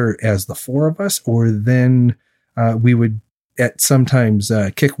together as the 4 of us, or then we would sometimes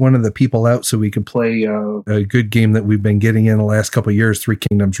kick one of the people out so we could play a good game that we've been getting in the last couple of years, Three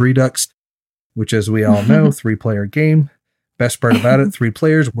Kingdoms Redux, which, as we all know, 3-player game. Best part about it, 3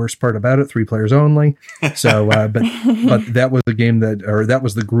 players. Worst part about it, 3 players only. So, but that was the game that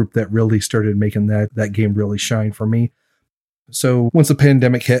was the group that really started making that game really shine for me. So once the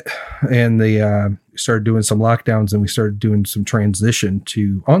pandemic hit and they started doing some lockdowns and we started doing some transition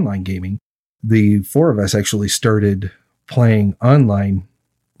to online gaming, the 4 of us actually started playing online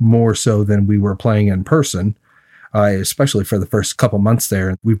more so than we were playing in person, especially for the first couple months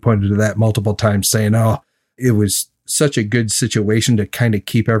there. We pointed to that multiple times, saying, "Oh, it was such a good situation to kind of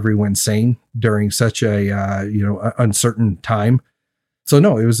keep everyone sane during such a uncertain time." So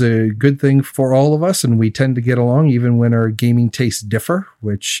no, it was a good thing for all of us, and we tend to get along even when our gaming tastes differ,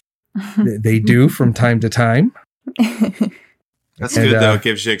 which they do from time to time. That's good, though. It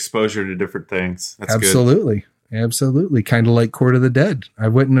gives you exposure to different things. That's absolutely. Absolutely. Kind of like Court of the Dead. I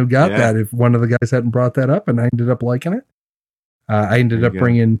wouldn't have got that if one of the guys hadn't brought that up, and I ended up liking it. I ended up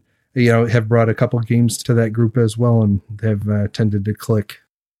bringing, have brought a couple games to that group as well, and have tended to click.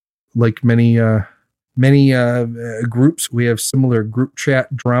 Like many groups, we have similar group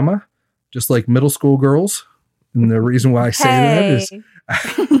chat drama, just like middle school girls. And the reason why I say that is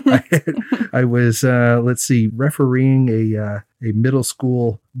I was, refereeing a middle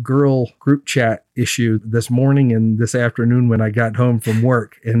school girl group chat issue this morning and this afternoon when I got home from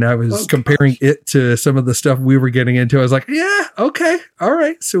work. And I was comparing it to some of the stuff we were getting into. I was like, yeah, okay. All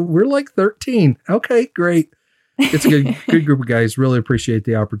right. So we're like 13. Okay, great. It's a good group of guys. Really appreciate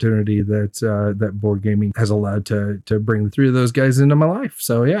the opportunity that board gaming has allowed to bring the 3 of those guys into my life.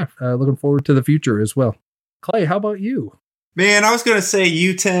 So yeah, looking forward to the future as well. Clay, how about you? Man, I was going to say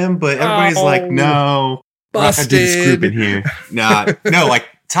you, Tim, but everybody's like, no. Busted. Do this group in here. No, like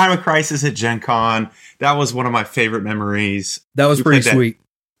Time of Crisis at Gen Con. That was one of my favorite memories. That was We pretty played that- sweet.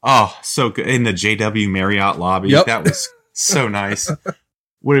 Oh, so good. In the JW Marriott lobby. Yep. That was so nice.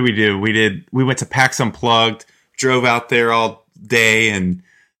 What did we do? We went to PAX Unplugged, drove out there all day, and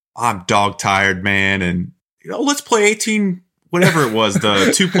I'm dog tired, man. And, let's play 18, whatever it was,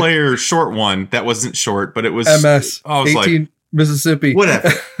 the 2-player short one. That wasn't short, but it was MS. I was 18 like, Mississippi. whatever.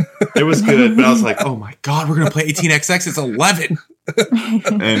 It was good, but I was like, oh my God, we're going to play 18XX. It's 11.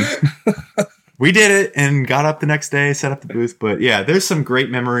 And we did it and got up the next day, set up the booth. But yeah, there's some great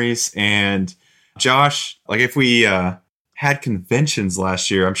memories. And Josh, like if we had conventions last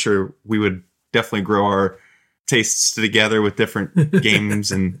year, I'm sure we would definitely grow our tastes together with different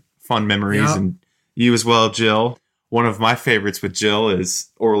games and fun memories. Yep. And you as well, Jill. One of my favorites with Jill is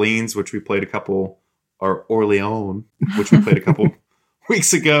Orleans, which we played Orleans, which we played a couple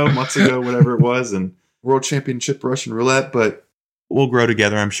months ago, whatever it was, and World Championship Russian Roulette. But we'll grow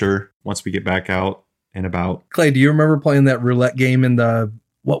together, I'm sure, once we get back out and about. Clay, do you remember playing that roulette game in the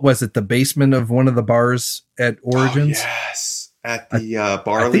basement of one of the bars at Origins? Oh, yes, at the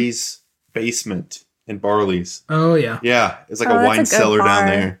Barley's basement in Barley's. Oh, yeah. Yeah, it's like Oh, a that's wine a good cellar down bar.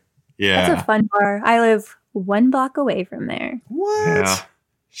 there. Yeah. That's a fun bar. I live 1 block away from there. What? Yeah.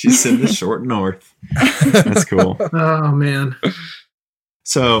 She's in the short north. That's cool. Oh, man.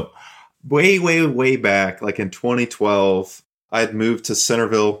 So way back, like in 2012, I had moved to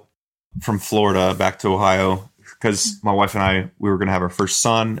Centerville from Florida back to Ohio because my wife and we were going to have our first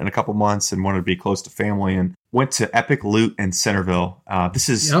son in a couple months and wanted to be close to family, and went to Epic Loot in Centerville. This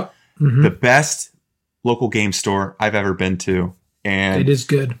is Yep. Mhm. the best local game store I've ever been to. And It is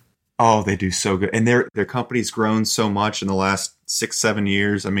good. oh, they do so good. And their company's grown so much in the last 6-7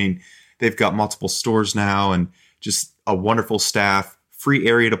 years. I mean, they've got multiple stores now and just a wonderful staff, free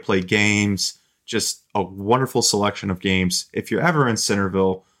area to play games, just a wonderful selection of games. If you're ever in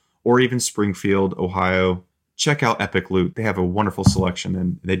Centerville or even Springfield, Ohio, check out Epic Loot. They have a wonderful selection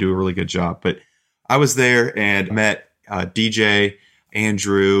and they do a really good job. But I was there and met DJ,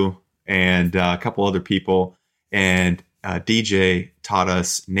 Andrew, and a couple other people. And DJ taught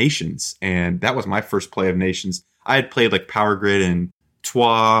us Nations, and that was my first play of Nations. I had played like Power Grid and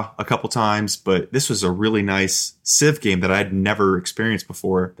Trois a couple times, but this was a really nice Civ game that I'd never experienced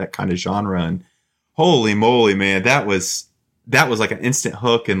before, that kind of genre. And holy moly, man, that was like an instant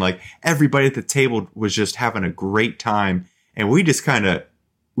hook, and like everybody at the table was just having a great time, and we just kind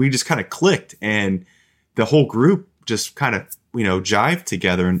of clicked, and the whole group just kind of jived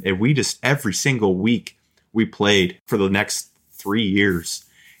together, and we just every single week we played for the next 3 years.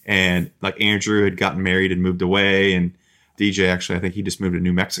 And like Andrew had gotten married and moved away, and DJ, actually, I think he just moved to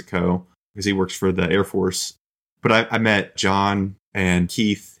New Mexico because he works for the Air Force. But I met John and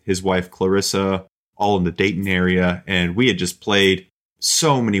Keith, his wife Clarissa, all in the Dayton area. And we had just played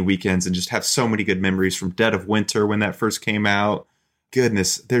so many weekends and just have so many good memories from Dead of Winter when that first came out.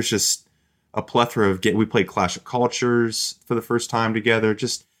 Goodness, there's just a plethora of we played Clash of Cultures for the first time together.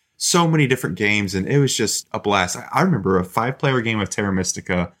 Just so many different games, and it was just a blast. I remember a 5-player game of Terra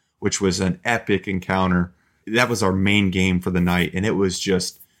Mystica, which was an epic encounter. That was our main game for the night, and it was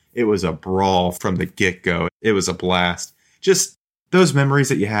a brawl from the get-go. It was a blast. Just those memories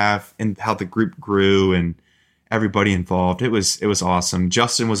that you have and how the group grew and everybody involved. It was awesome.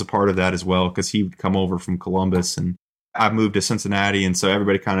 Justin was a part of that as well because he would come over from Columbus, and I moved to Cincinnati, and so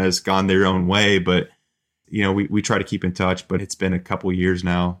everybody kind of has gone their own way, but we try to keep in touch, but it's been a couple years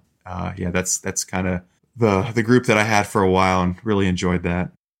now. That's kind of the group that I had for a while and really enjoyed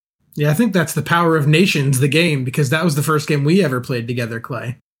that. Yeah, I think that's the power of Nations, the game, because that was the first game we ever played together,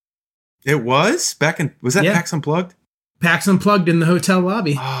 Clay. It was? Was that Yeah. PAX Unplugged? PAX Unplugged in the hotel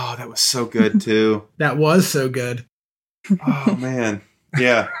lobby. Oh, that was so good too. That was so good. Oh, man.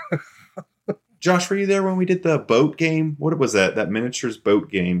 Yeah. Josh, were you there when we did the boat game? What was that? That miniatures boat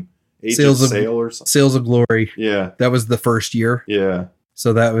game? Age Sales of of- Sail or something? Sales of Glory. Yeah. That was the first year. Yeah.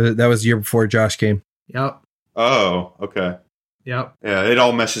 So that was the year before Josh came. Yep. Oh, okay. Yep. Yeah, it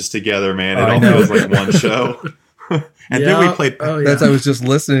all meshes together, man. It I all know. feels like one show. And then we Yep. played. Oh, yeah. That's I was just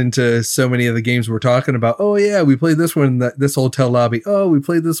listening to so many of the games we're talking about. Oh yeah, we played this one in this hotel lobby. Oh, we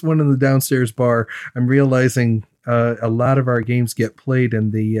played this one in the downstairs bar. I'm realizing a lot of our games get played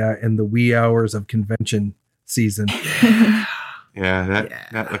in the wee hours of convention season. Yeah,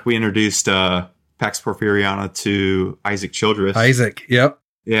 that like we introduced Pax Porfiriana to Isaac Childress. Isaac, yep.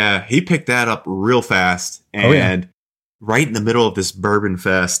 Yeah, he picked that up real fast, and Oh, yeah. right in the middle of this bourbon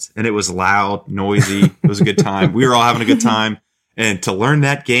fest, and it was loud, noisy. It was a good time. We were all having a good time, and to learn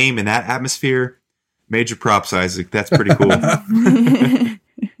that game in that atmosphere, major props, Isaac. That's pretty cool.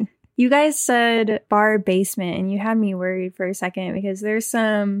 You guys said bar basement, and you had me worried for a second because there's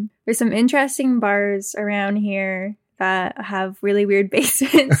some interesting bars around here that have really weird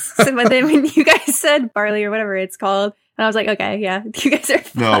basements. But then when you guys said Barley or whatever it's called, and I was like, okay, yeah, you guys are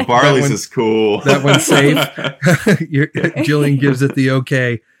fine. No, Barley's is cool. That one's safe. Jillian gives it the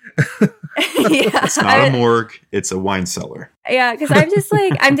okay. Yeah, It's not a morgue. It's a wine cellar. Yeah, because I'm just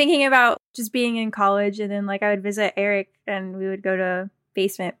like, I'm thinking about just being in college, and then like I would visit Eric and we would go to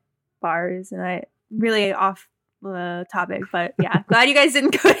basement bars, and I really off the topic, but yeah, glad you guys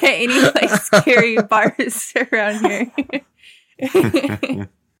didn't go to any like scary bars around here.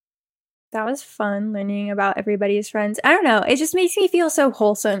 That was fun learning about everybody's friends. I don't know, it just makes me feel so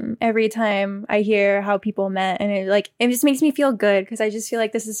wholesome every time I hear how people met, and it just makes me feel good because I just feel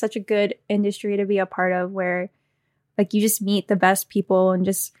like this is such a good industry to be a part of, where like you just meet the best people, and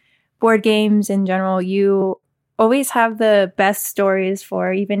just board games in general, you always have the best stories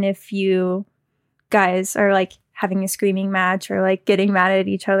for, even if you guys are like having a screaming match or like getting mad at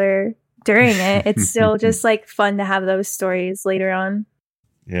each other during it. It's still just like fun to have those stories later on.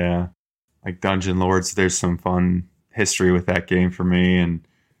 Yeah. Like Dungeon Lords, there's some fun history with that game for me. And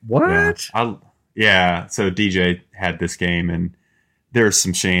What? Yeah. So DJ had this game, and there's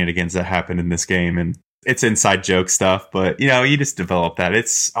some shenanigans that happened in this game, and it's inside joke stuff, but you know, you just develop that.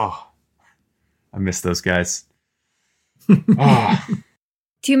 I miss those guys.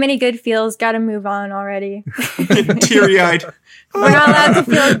 Too many good feels. Gotta move on already. Getting teary-eyed. We're not allowed to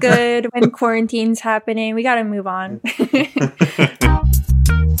feel good when quarantine's happening. We gotta move on.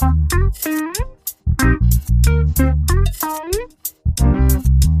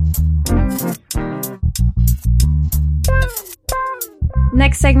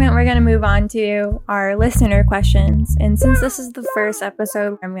 Next segment, we're going to move on to our listener questions. And since this is the first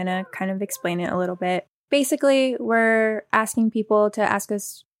episode, I'm going to kind of explain it a little bit. Basically, we're asking people to ask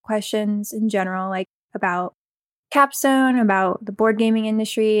us questions in general, like about Capstone, about the board gaming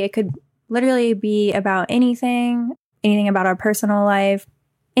industry. It could literally be about anything about our personal life,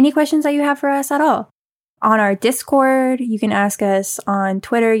 any questions that you have for us at all. On our Discord, you can ask us on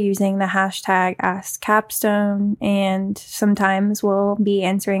Twitter using the hashtag AskCapstone, and sometimes we'll be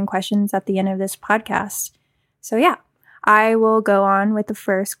answering questions at the end of this podcast. So yeah, I will go on with the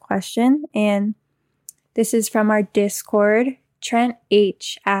first question, and this is from our Discord. Trent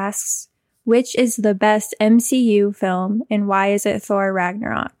H asks, which is the best MCU film, and why is it Thor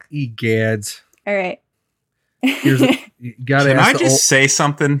Ragnarok? Egads. All right. You gotta Can ask I just say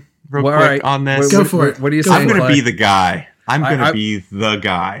something real quick right. on this? Go for it. What are you saying? I'm going to Clay? be the guy. I'm going to be the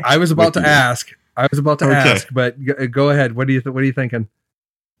guy. I was about to with you. ask. Okay. Ask, but go ahead. What are you thinking?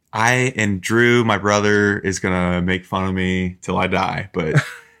 I and Drew, my brother, is going to make fun of me till I die, but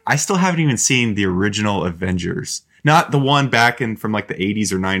I still haven't even seen the original Avengers. Not the one back in from like the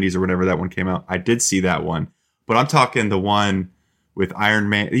 80s or 90s or whenever that one came out. I did see that one, but I'm talking the one with Iron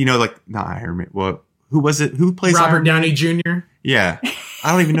Man. You know, like not Iron Man. Well, who was it? Who plays Robert Iron Man? Downey Jr. Yeah,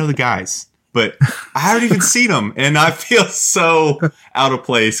 I don't even know the guys, but I haven't even seen them, and I feel so out of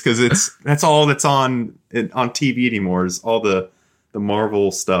place because that's all that's on TV anymore is all the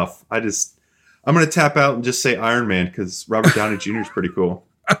Marvel stuff. I'm gonna tap out and just say Iron Man because Robert Downey Jr. is pretty cool.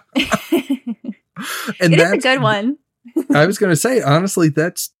 And It is a good one. I was going to say, honestly,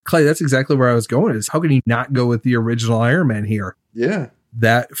 that's exactly where I was going. Is how can you not go with the original Iron Man here? Yeah.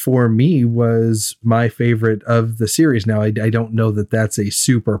 That for me was my favorite of the series. Now, I don't know that that's a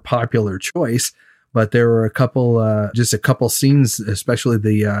super popular choice, but there were a couple scenes, especially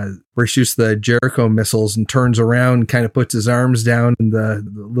where he shoots the Jericho missiles and turns around, kind of puts his arms down, and the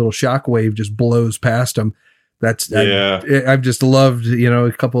little shockwave just blows past him. I've just loved,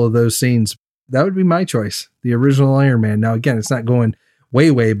 a couple of those scenes. That would be my choice, the original Iron Man. Now, again, it's not going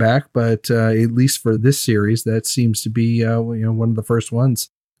way, way back, but at least for this series, that seems to be one of the first ones.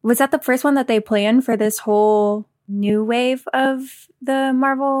 Was that the first one that they planned for this whole new wave of the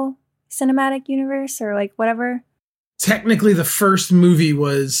Marvel Cinematic Universe or like whatever? Technically, the first movie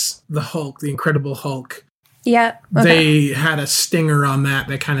was the Hulk, the Incredible Hulk. Yeah. They had a stinger on that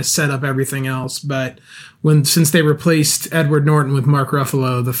kind of set up everything else. But since they replaced Edward Norton with Mark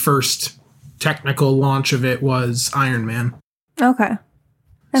Ruffalo, the first technical launch of it was Iron Man. Okay.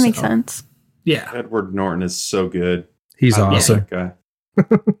 That makes sense. Yeah. Edward Norton is so good. He's I love awesome. that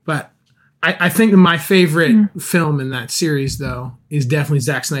guy. But I think my favorite film in that series, though, is definitely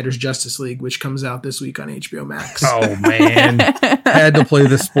Zack Snyder's Justice League, which comes out this week on HBO Max. Oh, man. Had to play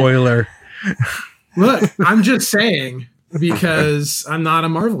the spoiler. Look, I'm just saying, because I'm not a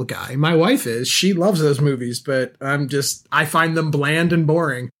Marvel guy. My wife is. She loves those movies, but I find them bland and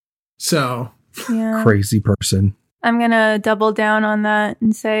boring. So, Yeah. Crazy person. I'm going to double down on that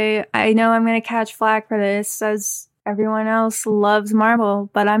and say, I know I'm going to catch flack for this as everyone else loves Marvel,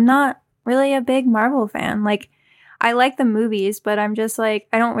 but I'm not really a big Marvel fan. Like, I like the movies, but I'm just like,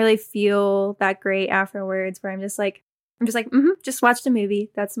 I don't really feel that great afterwards where I'm just like, just watch the movie.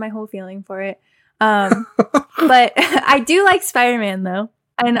 That's my whole feeling for it. But I do like Spider-Man though.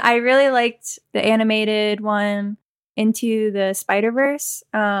 And I really liked the animated one, Into the Spider-Verse,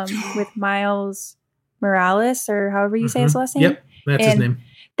 with Miles Morales, or however you say his last name. Yep, that's his name.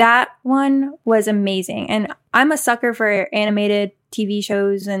 That one was amazing. And I'm a sucker for animated TV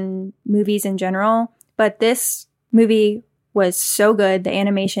shows and movies in general. But this movie was so good. The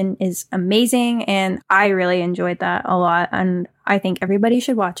animation is amazing. And I really enjoyed that a lot. And I think everybody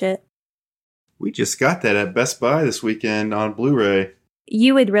should watch it. We just got that at Best Buy this weekend on Blu-ray.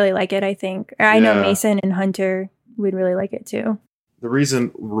 You would really like it, I think. I know Mason and Hunter would really like it too. The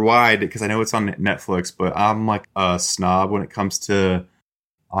reason why, because I know it's on Netflix, but I'm like a snob when it comes to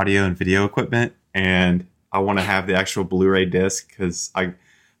audio and video equipment, and I want to have the actual Blu-ray disc because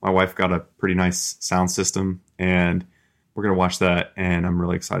my wife got a pretty nice sound system, and we're gonna watch that, and I'm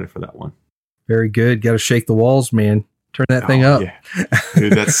really excited for that one. Very good. Got to shake the walls, man. Turn that thing up. Yeah.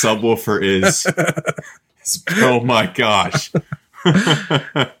 Dude, that subwoofer is oh my gosh.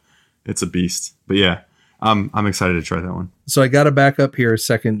 It's a beast. But yeah, I'm excited to try that one. So I got to back up here a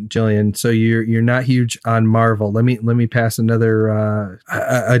second, Jillian. So you're not huge on Marvel. Let me pass another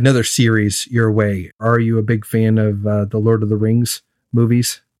series your way. Are you a big fan of the Lord of the Rings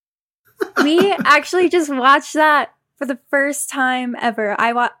movies? We actually just watched that for the first time ever.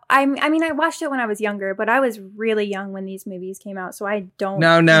 I watched it when I was younger, but I was really young when these movies came out, so I don't.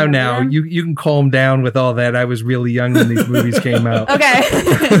 No. You can calm down with all that. I was really young when these movies came out. Okay.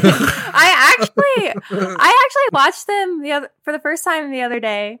 I actually watched them for the first time the other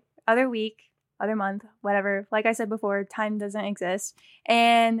month, whatever. Like I said before, time doesn't exist,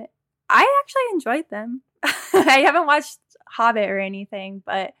 and I actually enjoyed them. I haven't watched Hobbit or anything,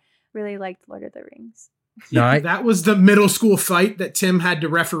 but really liked Lord of the Rings. Yeah, that was the middle school fight that Tim had to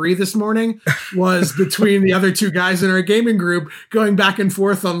referee this morning, was between the other two guys in our gaming group going back and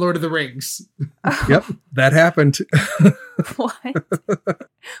forth on Lord of the Rings. Yep, that happened. What are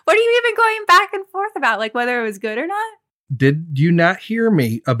you even going back and forth about? Like whether it was good or not? Did you not hear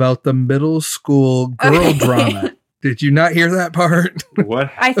me about the middle school girl drama? Did you not hear that part?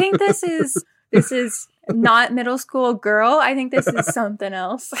 What? I think this is not middle school girl. I think this is something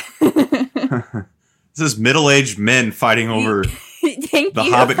else. This is middle-aged men fighting over the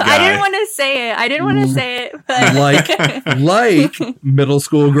Hobbit guy. I didn't want to say it. But like middle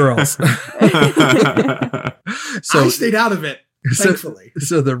school girls. So I stayed out of it, thankfully.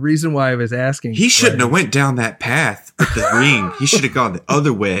 So the reason why I was asking, he shouldn't have went down that path with the ring. He should have gone the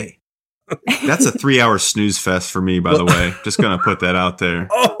other way. That's a 3-hour snooze fest for me, by the way. Just gonna put that out there.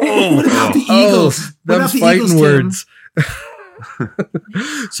 The Eagles. Those fighting Eagles, words.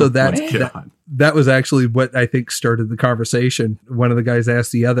 So that was actually what I think started the conversation. One of the guys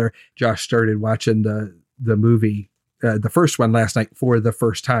asked the other. Josh started watching the movie, the first one last night for the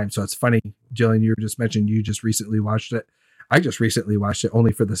first time. So it's funny, Jillian, you just mentioned you just recently watched it. I just recently watched it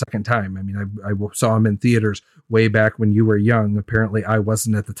only for the second time. I mean, I saw him in theaters way back when you were young. Apparently I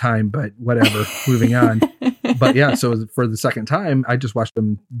wasn't at the time, but whatever, moving on. But yeah, so for the second time, I just watched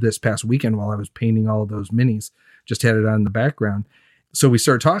them this past weekend while I was painting all of those minis. Just had it on in the background. So we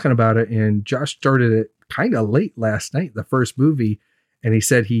started talking about it, and Josh started it kind of late last night, the first movie. And he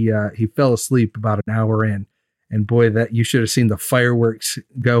said he fell asleep about an hour in. And boy, that you should have seen the fireworks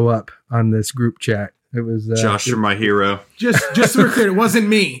go up on this group chat. It was Josh, you're my hero. Just so we're clear, it wasn't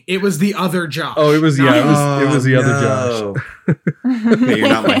me. It was the other Josh. Oh, it was the other Josh. Okay, you're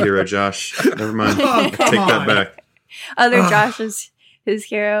not my hero, Josh. Never mind. Take that back. Other Josh is his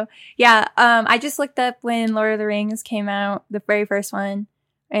hero. Yeah. I just looked up when Lord of the Rings came out, the very first one,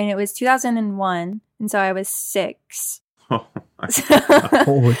 and it was 2001, and so I was 6. Oh,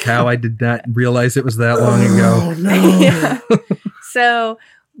 holy cow! I did not realize it was that long ago. No. Yeah. So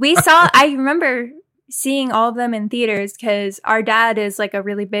I remember seeing all of them in theaters because our dad is like a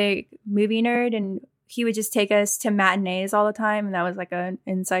really big movie nerd, and he would just take us to matinees all the time, and that was like an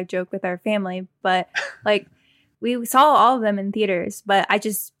inside joke with our family. But like we saw all of them in theaters, but I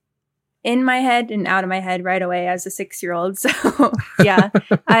just in my head and out of my head right away as a 6-year-old. So yeah,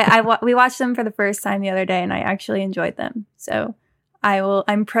 we watched them for the first time the other day, and I actually enjoyed them. So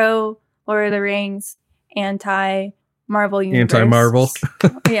I'm pro Lord of the Rings, anti Marvel universe. Anti-Marvel.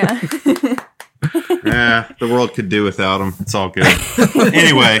 Yeah. Yeah, the world could do without them. It's all good.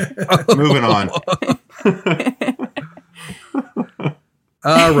 Anyway, moving on.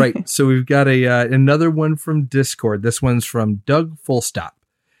 All right. So we've got another one from Discord. This one's from Doug Fullstop.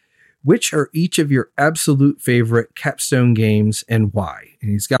 Which are each of your absolute favorite Capstone games and why?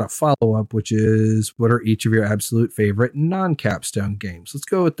 And he's got a follow-up, which is, what are each of your absolute favorite non-Capstone games? Let's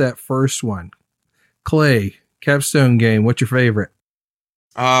go with that first one. Clay, Capstone game, what's your favorite?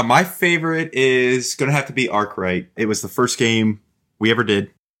 My favorite is going to have to be Arkwright. It was the first game we ever did,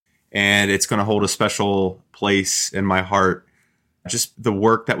 and it's going to hold a special place in my heart. Just the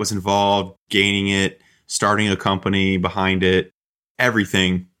work that was involved, gaining it, starting a company behind it,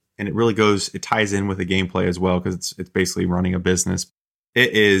 everything. And it really it ties in with the gameplay as well, because it's basically running a business.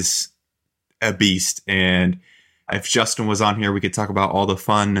 It is a beast. And if Justin was on here, we could talk about all the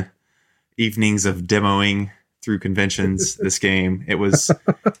fun evenings of demoing through conventions this game. It was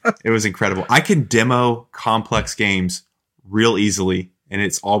incredible. I can demo complex games real easily, and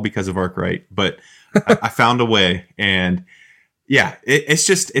it's all because of Arkwright. But I found a way. And yeah,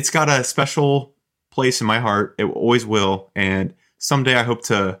 it's got a special place in my heart. It always will. And someday I hope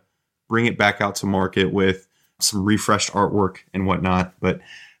to bring it back out to market with some refreshed artwork and whatnot. But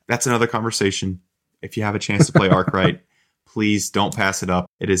that's another conversation. If you have a chance to play Arkwright, please don't pass it up.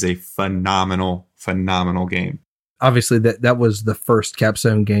 It is a phenomenal, phenomenal game. Obviously, that was the first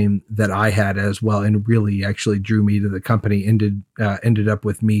Capstone game that I had as well, and really actually drew me to the company. Ended up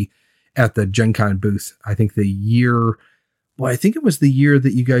with me at the Gen Con booth. I think I think it was the year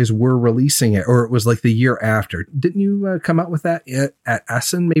that you guys were releasing it, or it was like the year after. Didn't you come out with that at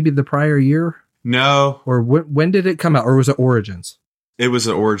Essen, maybe the prior year? No. Or when did it come out? Or was it Origins? It was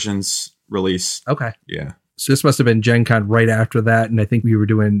an Origins release. Okay. Yeah. So this must have been Gen Con right after that, and I think we were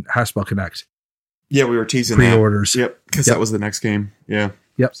doing Haspel Connect. Yeah, we were teasing pre-orders. That. Yep, because that was the next game. Yeah.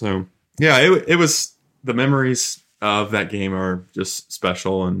 Yep. So, yeah, it was, the memories of that game are just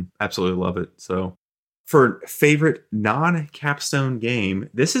special and absolutely love it. So, for favorite non-Capstone game,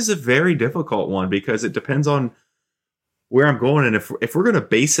 this is a very difficult one because it depends on where I'm going. And if we're going to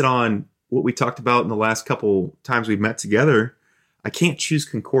base it on what we talked about in the last couple times we've met together, I can't choose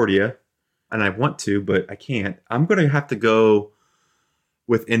Concordia, and I want to, but I can't. I'm going to have to go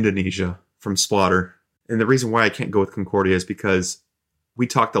with Indonesia from Splotter. And the reason why I can't go with Concordia is because we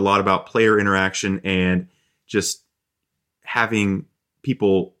talked a lot about player interaction and just having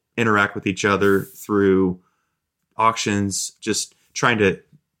people interact with each other through auctions, just trying to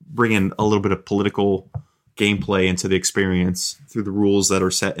bring in a little bit of political gameplay into the experience through the rules that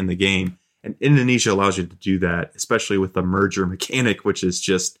are set in the game. And Indonesia allows you to do that, especially with the merger mechanic, which is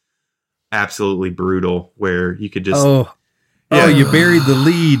just absolutely brutal, where you could just... Oh, you buried the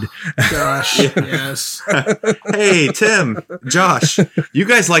lead. Gosh, yes. Hey, Tim, Josh, you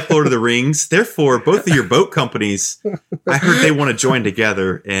guys like Lord of the Rings. Therefore, both of your boat companies, I heard they want to join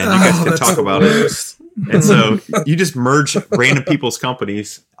together, and you guys can talk about it. And so you just merge random people's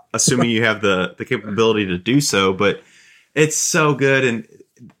companies, assuming you have the capability to do so. But it's so good. And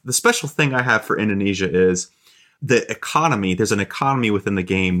the special thing I have for Indonesia is the economy. There's an economy within the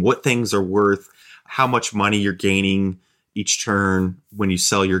game, what things are worth, how much money you're gaining each turn when you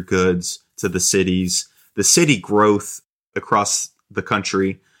sell your goods to the cities, the city growth across the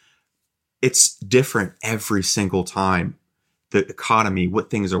country. It's different every single time. The economy, what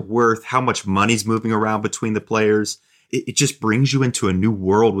things are worth, how much money's moving around between the players. It just brings you into a new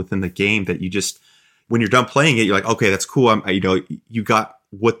world within the game that you just, when you're done playing it, you're like, okay, that's cool. You got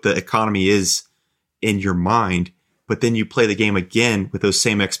what the economy is in your mind, but then you play the game again with those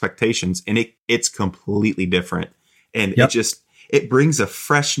same expectations, and it's completely different. And it brings a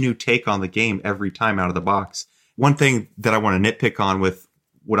fresh new take on the game every time out of the box. One thing that I want to nitpick on with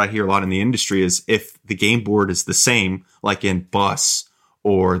what I hear a lot in the industry is if the game board is the same, like in Bus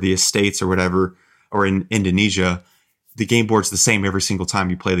or the Estates or whatever, or in Indonesia, the game board's the same every single time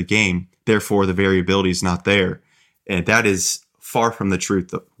you play the game. Therefore, the variability is not there. And that is far from the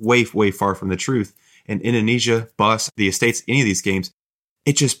truth, way, way far from the truth. In Indonesia, Bus, the Estates, any of these games,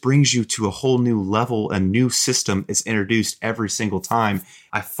 it just brings you to a whole new level. A new system is introduced every single time.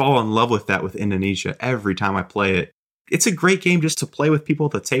 I fall in love with that with Indonesia every time I play it. It's a great game just to play with people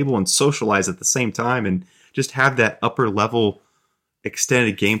at the table and socialize at the same time and just have that upper level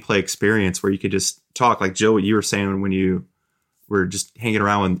extended gameplay experience where you could just talk. Like Joe, what you were saying when you were just hanging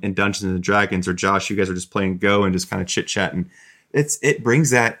around in Dungeons and Dragons, or Josh, you guys are just playing Go and just kind of chit-chatting. It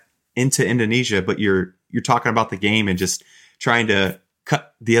brings that into Indonesia, but you're talking about the game and just trying to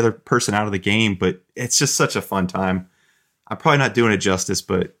cut the other person out of the game, but it's just such a fun time. I'm probably not doing it justice,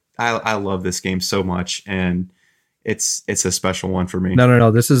 but I love this game so much, and it's a special one for me.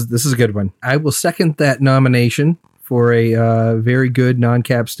 No. This is a good one. I will second that nomination for a very good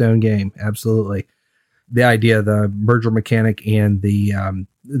non-Capstone game. Absolutely. the idea, the merger mechanic, and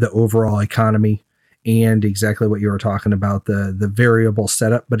the overall economy, and exactly what you were talking about, the variable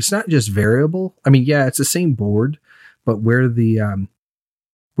setup. But it's not just variable. I mean, yeah, it's the same board, but where the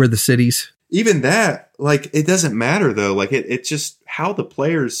cities. Even that, like, it doesn't matter though. Like it's just how the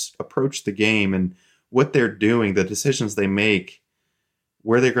players approach the game and what they're doing, the decisions they make,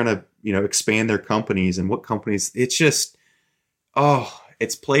 where they're going to, expand their companies and what companies. It's just,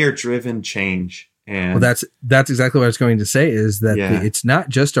 it's player driven change. And well, that's exactly what I was going to say, is that it's not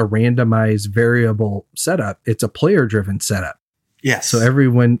just a randomized variable setup. It's a player driven setup. Yes. So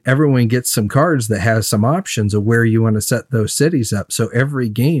everyone gets some cards that has some options of where you want to set those cities up. So every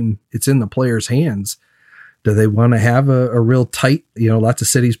game, it's in the player's hands. Do they want to have a real tight, lots of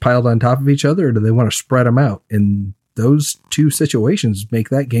cities piled on top of each other, or do they want to spread them out? And those two situations make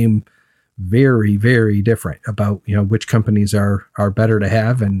that game very, very different about, which companies are better to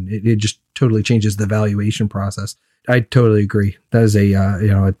have. And it just totally changes the valuation process. I totally agree. That is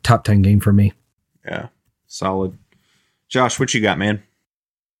a top 10 game for me. Yeah. Solid. Josh, what you got, man?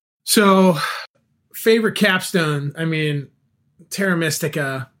 So, favorite capstone. I mean, Terra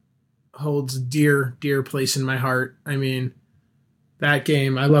Mystica holds dear place in my heart. I mean, that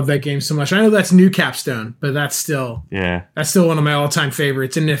game, I love that game so much. I know that's new capstone, but that's still one of my all-time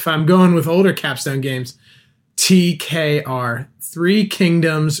favorites. And if I'm going with older capstone games, TKR, Three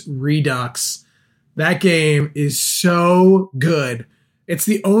Kingdoms Redux. That game is so good. It's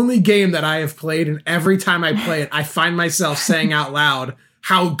the only game that I have played, and every time I play it, I find myself saying out loud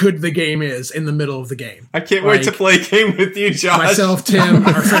how good the game is in the middle of the game. I can't wait to play a game with you, Josh. Myself, Tim,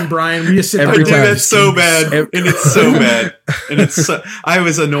 our friend Brian, we just sit every time. That's so bad, and it's so bad, and it's. I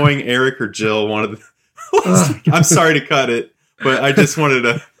was annoying Eric or Jill. One of the. I'm sorry to cut it, but I just wanted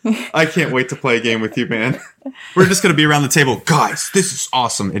to. I can't wait to play a game with you, man. We're just going to be around the table, guys. This is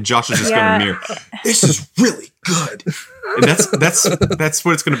awesome, and Josh is just going to mirror. This is really good. And that's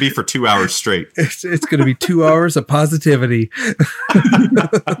what it's going to be for 2 hours straight. It's going to be 2 hours of positivity.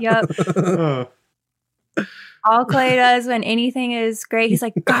 Yep. All Clay does when anything is great, he's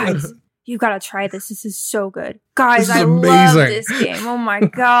like, guys, you got to try this. This is so good. Guys, I love this game. Oh my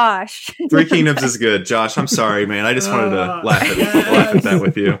gosh. Three Kingdoms is good. Josh, I'm sorry, man. I just wanted to laugh at that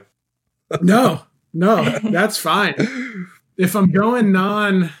with you. No, that's fine. If I'm going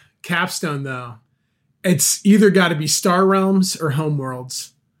non-capstone, though, it's either got to be Star Realms or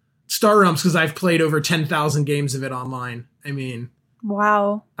Homeworlds. Star Realms, because I've played over 10,000 games of it online. I mean,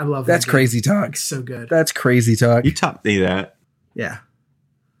 wow. I love that. That's crazy talk. It's so good. That's crazy talk. You taught me that. Yeah.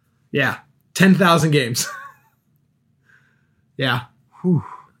 10,000 games. Yeah. Whew.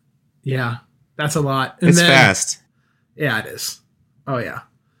 Yeah. That's a lot. And it's fast. Yeah, it is. Oh, yeah.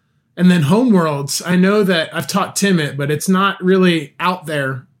 And then Homeworlds, I know that I've taught Tim it, but it's not really out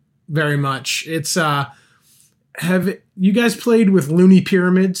there very much. It's have you guys played with Looney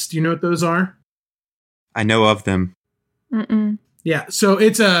Pyramids? Do you know what those are? I know of them. Mm-mm. Yeah, so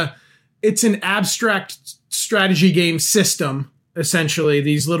it's an abstract strategy game system, essentially.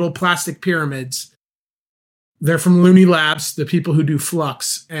 These little plastic pyramids. They're from Looney Labs, the people who do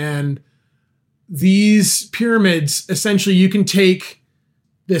Flux, and these pyramids, essentially, you can take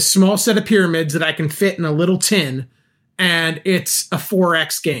this small set of pyramids that I can fit in a little tin, and it's a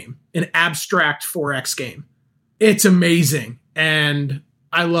 4X game, an abstract 4X game. It's amazing, and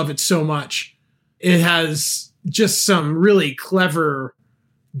I love it so much. It has just some really clever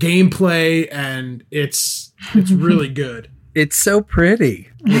gameplay, and it's really good. It's so pretty.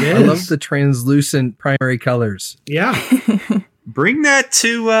 It is. I love the translucent primary colors. Yeah. Bring that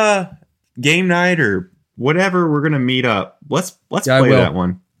to game night or whatever we're gonna meet up. Let's play that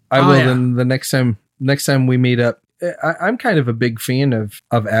one. I will. Then the next time we meet up. I'm kind of a big fan of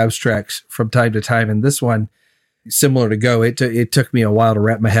abstracts from time to time, and this one, similar to Go, it took me a while to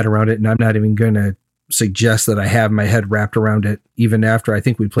wrap my head around it, and I'm not even going to suggest that I have my head wrapped around it, even after I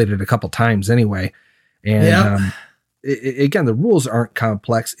think we played it a couple times anyway. And again, the rules aren't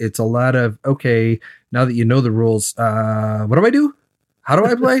complex. It's a lot of, okay, now that you know the rules, what do I do? How do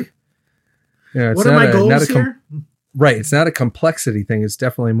I play? What are my goals here? Right. It's not a complexity thing. It's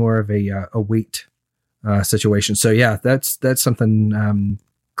definitely more of a weight situation. So yeah, that's something,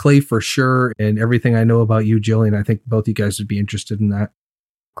 Clay for sure. And everything I know about you, Jillian, I think both you guys would be interested in that.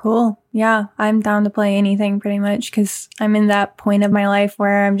 Cool. Yeah, I'm down to play anything pretty much because I'm in that point of my life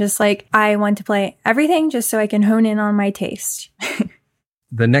where I'm just like, I want to play everything just so I can hone in on my taste.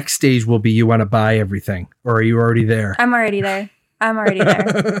 The next stage will be you want to buy everything, or are you already there? I'm already there.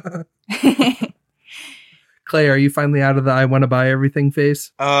 Clay, are you finally out of the I want to buy everything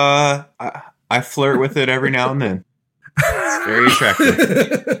phase? I flirt with it every now and then. It's very attractive.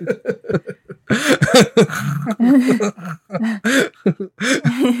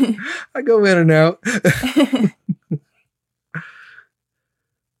 I go in and out.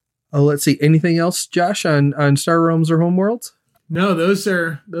 Oh, let's see. Anything else, Josh, on Star Realms or Homeworlds? No, those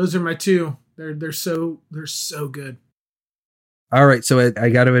are my two. They're so good. All right, so I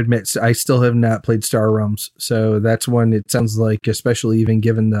got to admit, I still have not played Star Realms, so that's one. It sounds like, especially even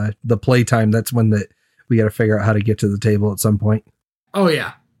given the playtime, that's one that we got to figure out how to get to the table at some point. Oh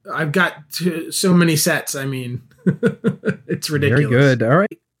yeah, I've got so many sets. I mean, it's ridiculous. Very good. All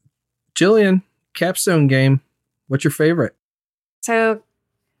right, Jillian, Capstone game. What's your favorite? So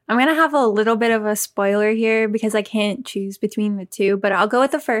I'm going to have a little bit of a spoiler here because I can't choose between the two, but I'll go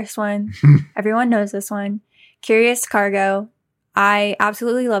with the first one. Everyone knows this one. Curious Cargo. I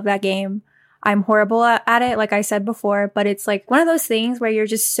absolutely love that game. I'm horrible at it, like I said before, but it's like one of those things where you're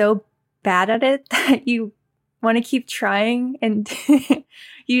just so bad at it that you want to keep trying and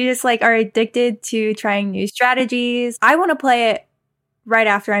you just like are addicted to trying new strategies. I want to play it right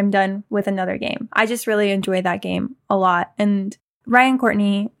after I'm done with another game. I just really enjoy that game a lot. And Ryan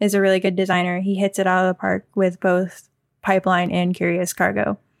Courtney is a really good designer. He hits it out of the park with both Pipeline and Curious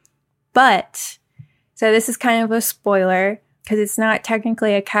Cargo. But, so this is kind of a spoiler because it's not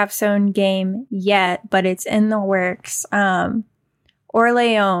technically a Capstone game yet, but it's in the works.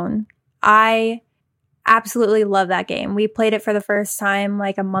 Orleans. I absolutely love that game. We played it for the first time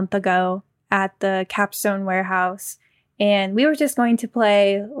like a month ago at the Capstone warehouse, and we were just going to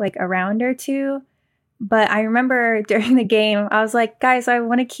play like a round or two. But I remember during the game, I was like, guys, I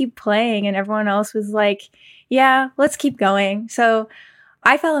want to keep playing. And everyone else was like, yeah, let's keep going. So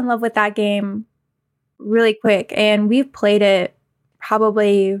I fell in love with that game really quick. And we've played it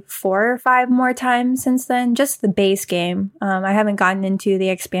probably 4 or 5 more times since then, just the base game. I haven't gotten into the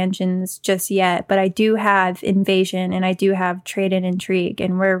expansions just yet, but I do have Invasion and I do have Trade and Intrigue.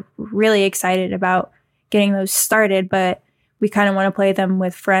 And we're really excited about getting those started. But we kind of want to play them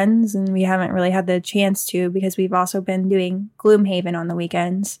with friends, and we haven't really had the chance to because we've also been doing Gloomhaven on the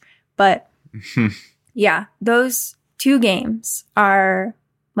weekends. But yeah, those 2 games are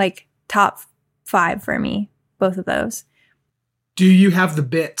like top 5 for me, both of those. Do you have the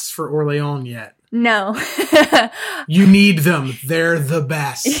bits for Orleans yet? No. You need them. They're the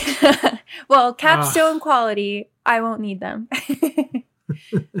best. Well, Capstone quality, I won't need them.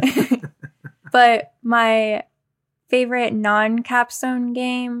 But my favorite non-Capstone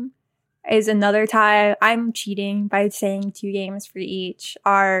game is another tie. I'm cheating by saying 2 games for each.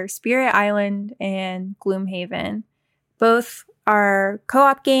 Are Spirit Island and Gloomhaven. Both are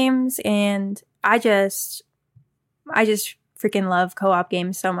co-op games, and I just freaking love co-op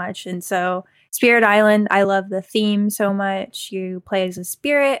games so much. And so Spirit Island, I love the theme so much. You play as a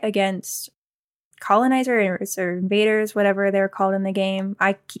spirit against colonizers or invaders, whatever they're called in the game.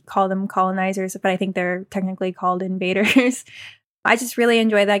 I call them colonizers, but I think they're technically called invaders. I just really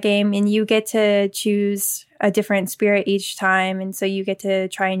enjoy that game, and you get to choose a different spirit each time, and so you get to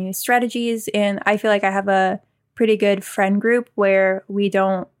try new strategies. And I feel like I have a pretty good friend group where we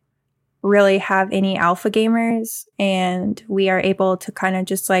don't really have any alpha gamers, and we are able to kind of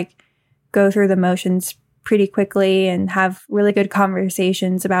just like go through the motions pretty quickly and have really good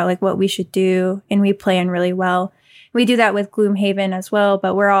conversations about like what we should do, and we plan really well. We do that with Gloomhaven as well,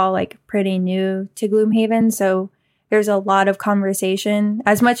 but we're all like pretty new to Gloomhaven, so there's a lot of conversation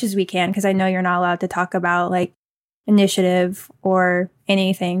as much as we can, because I know you're not allowed to talk about like initiative or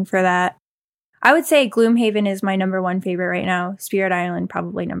anything for that. I would say Gloomhaven is my number 1 favorite right now. Spirit Island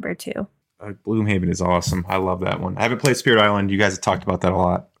probably number 2. Gloomhaven is awesome. I love that one. I haven't played Spirit Island. You guys have talked about that a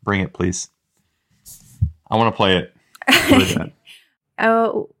lot. Bring it, please. I want to play it. Really bad.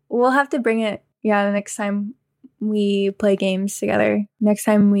 Oh, we'll have to bring it. Yeah, the next time we play games together. Next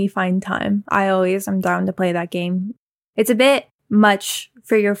time we find time. I always am down to play that game. It's a bit much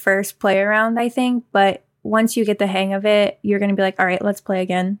for your first play around, I think, but once you get the hang of it, you're going to be like, all right, let's play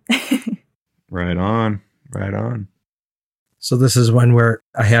again. Right on. Right on. So this is one where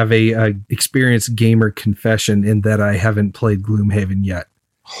I have a experienced gamer confession in that I haven't played Gloomhaven yet.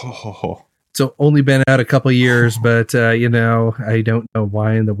 Oh. So only been out a couple years, but I don't know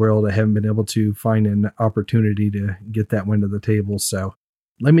why in the world I haven't been able to find an opportunity to get that one to the table. So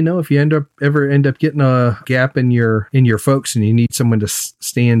let me know if you ever end up getting a gap in your folks and you need someone to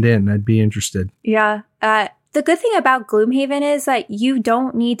stand in. I'd be interested. Yeah. The good thing about Gloomhaven is that you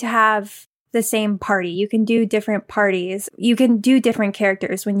don't need to have the same party. You can do different parties. You can do different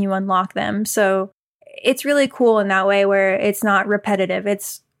characters when you unlock them. So it's really cool in that way where it's not repetitive.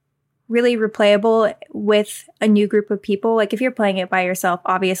 It's really replayable with a new group of people. Like if you're playing it by yourself,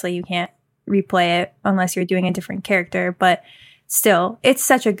 obviously you can't replay it unless you're doing a different character. But still, it's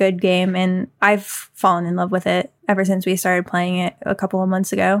such a good game, and I've fallen in love with it ever since we started playing it a couple of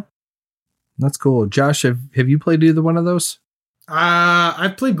months ago. That's cool. Josh, have you played either one of those?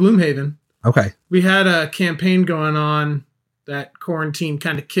 I've played Gloomhaven. Okay. We had a campaign going on that quarantine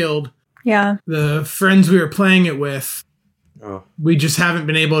kind of killed. Yeah. The friends we were playing it with, we just haven't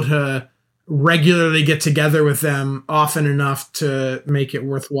been able to regularly get together with them often enough to make it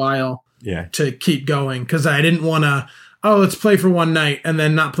worthwhile to keep going. Because I didn't want to, let's play for one night and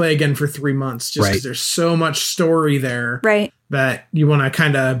then not play again for 3 months. Just because there's so much story there that you want to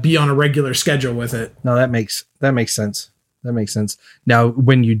kind of be on a regular schedule with it. No, that makes sense. That makes sense. Now,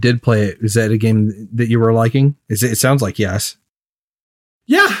 when you did play it, is that a game that you were liking? It sounds like yes.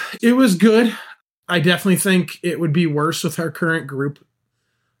 Yeah, it was good. I definitely think it would be worse with our current group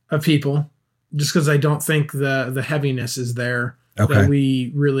of people, just because I don't think the heaviness is there that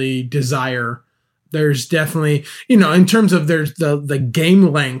we really desire. There's definitely, in terms of there's the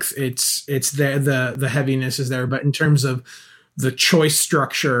game length, it's there, the heaviness is there, but in terms of the choice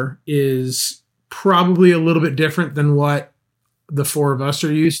structure is probably a little bit different than what the four of us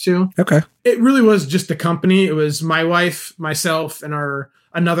are used to. Okay. It really was just the company. It was my wife, myself, and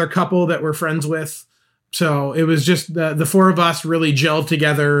another couple that we're friends with. So it was just the four of us really gelled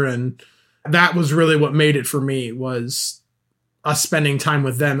together, and that was really what made it for me, was us spending time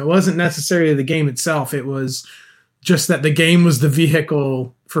with them. It wasn't necessarily the game itself. It was just that the game was the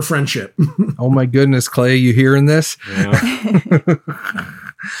vehicle for friendship. Oh my goodness, Clay, you hearing this? Yeah.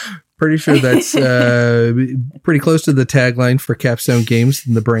 Pretty sure that's pretty close to the tagline for Capstone Games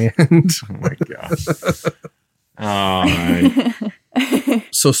and the brand. Oh my gosh.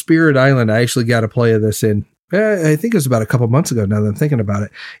 So Spirit Island, I actually got a play of this in, I think it was about a couple months ago now that I'm thinking about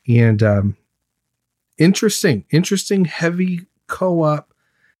it. And interesting, heavy co-op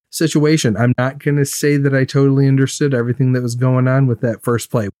situation. I'm not going to say that I totally understood everything that was going on with that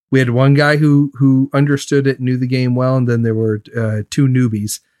first play. We had one guy who understood it, knew the game well, and then there were two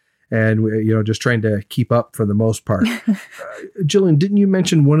newbies. And we, just trying to keep up for the most part. Jillian, didn't you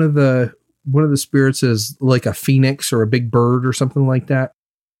mention one of the spirits is like a phoenix or a big bird or something like that?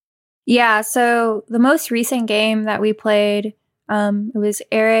 Yeah. So the most recent game that we played, it was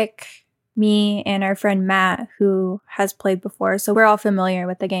Eric, me, and our friend Matt, who has played before. So we're all familiar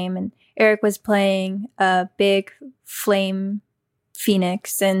with the game. And Eric was playing a big flame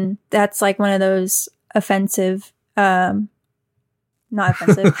phoenix, and that's like one of those offensive. Not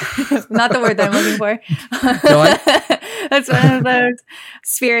offensive. Not the word that I'm looking for. That's one of those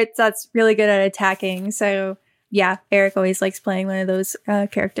spirits that's really good at attacking. So yeah, Eric always likes playing one of those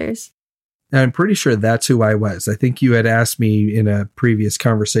characters. And I'm pretty sure that's who I was. I think you had asked me in a previous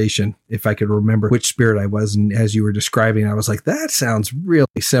conversation if I could remember which spirit I was. And as you were describing, I was like, that sounds really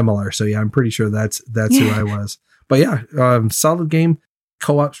similar. So yeah, I'm pretty sure that's who I was. But yeah, solid game.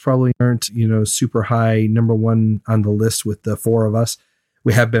 Co-ops probably aren't, super high number one on the list with the four of us.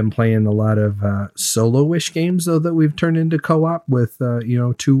 We have been playing a lot of solo-ish games, though, that we've turned into co-op with,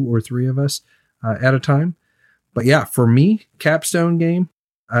 2 or 3 of us at a time. But yeah, for me, Capstone game,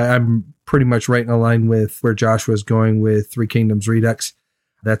 I'm pretty much right in line with where Josh was going with Three Kingdoms Redux.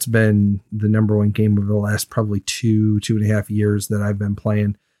 That's been the number one game over the last probably 2.5 years that I've been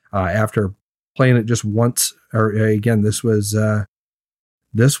playing. After playing it just once, or again, this was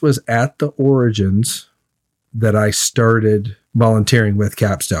at the Origins that I started volunteering with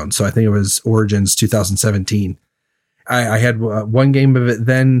Capstone. So I think it was Origins 2017. I had one game of it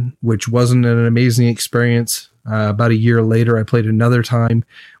then, which wasn't an amazing experience. About a year later, I played another time,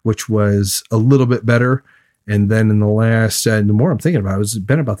 which was a little bit better. And then in the last, the more I'm thinking about it, it's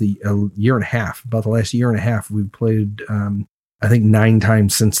been about the last year and a half, we've played, I think 9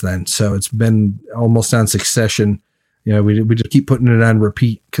 times since then. So it's been almost on succession. We just keep putting it on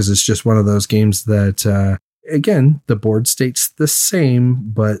repeat because it's just one of those games that, again, the board states the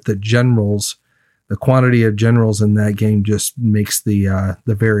same, but the quantity of generals in that game just makes the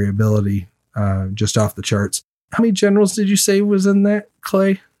variability just off the charts. How many generals did you say was in that,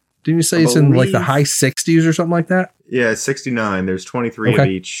 Clay? Didn't you say it's in like the high 60s or something like that? Yeah, 69. There's 23 of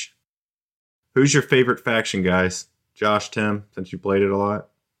each. Who's your favorite faction, guys? Josh, Tim, since you played it a lot?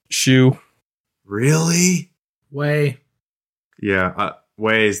 Shu. Really? Way. Yeah,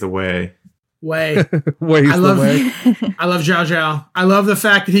 Way is the way. Way. Way is the way. I love Zhao Zhao. I love the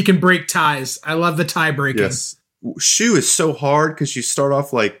fact that he can break ties. I love the tie breaking. Yes. Shu is so hard because you start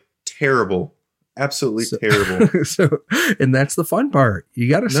off like terrible. Absolutely terrible. And that's the fun part. You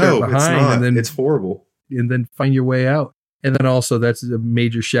got to start behind, it's not. And then it's horrible, and then find your way out. And then also, that's a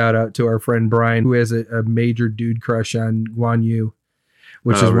major shout out to our friend Brian, who has a major dude crush on Guan Yu,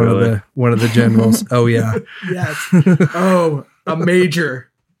 which is one of the generals. Oh yeah, yes. Oh, A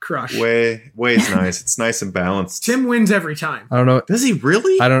major crush. Way's nice. It's nice and balanced. Tim wins every time. I don't know. Does he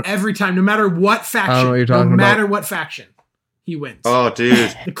really? Every time, no matter what faction. I don't know what you're talking no about. matter what faction, he wins. Oh,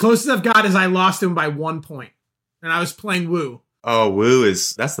 dude. The closest I've got is I lost him by 1 point. And I was playing Wu. Oh,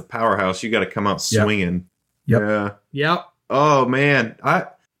 that's the powerhouse. You got to come out swinging. Yep. Yeah. Yep. Oh, man.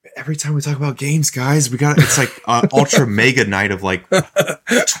 Every time we talk about games, guys, it's like an ultra mega night of like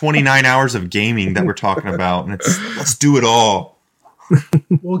 29 hours of gaming that we're talking about. And let's do it all.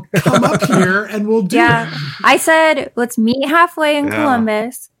 We'll come up here and we'll do it. I said, let's meet halfway in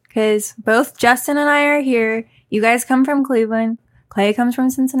Columbus because both Justin and I are here. You guys come from Cleveland. Clay comes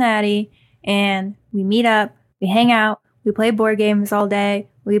from Cincinnati. And we meet up. We hang out. We play board games all day.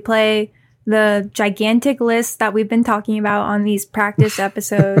 We play the gigantic list that we've been talking about on these practice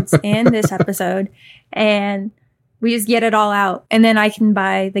episodes and this episode. And we just get it all out. And then I can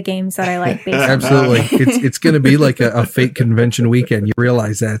buy the games that I like. Based on Absolutely. It's going to be like a fake convention weekend. You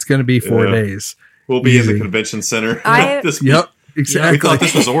realize that. It's going to be 4 days. We'll be in Easy. the convention center. Yep. Exactly. We thought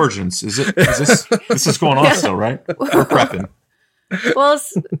this was Origins. Is this going on still, right? We're prepping. Well,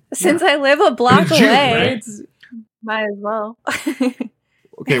 since I live a block June, away, right? it's might as well.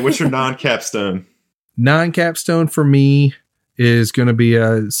 Okay, what's your non-capstone? Non-capstone for me is going to be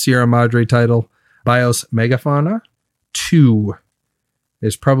a Sierra Madre title. BIOS Megafauna 2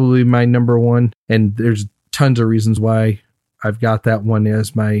 is probably my number one. And there's tons of reasons why I've got that one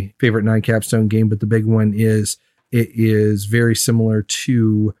as my favorite non-capstone game. But the big one is it is very similar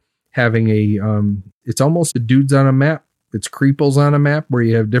to having it's almost a dudes on a map. It's creeples on a map where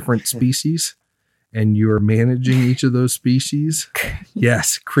you have different species and you are managing each of those species.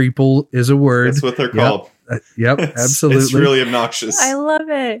 Yes, creeple is a word. That's what they're called. Yep, absolutely. It's really obnoxious. I love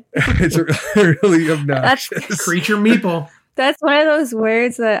it. It's really obnoxious. Creature meeple. That's one of those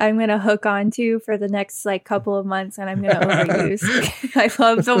words that I'm going to hook onto for the next couple of months and I'm going to overuse. I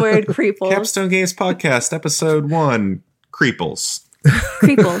love the word creeples. Capstone Games Podcast, episode 1, Creeples.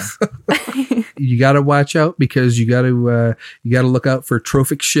 Creeples. You got to watch out because you got to look out for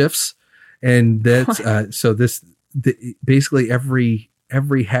trophic shifts. And that's so basically every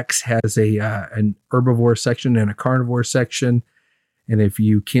hex has an herbivore section and a carnivore section. And if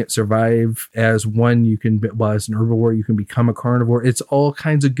you can't survive as one, as an herbivore, you can become a carnivore. It's all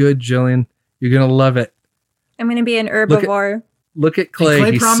kinds of good, Jillian. You're going to love it. I'm going to be an herbivore. Look at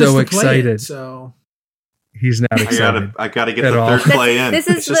Clay. He's so excited. So he's not excited. I got to get the third play in. This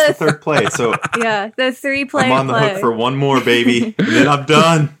is it's just the third play. So yeah, the 3-play. I'm on the hook for one more, baby. And then I'm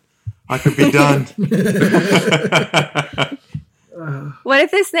done. I could be done. What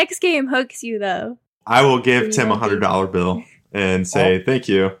if this next game hooks you, though? I will give Tim $100 bill and say thank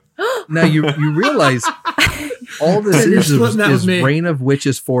you. Now you realize all this is Reign of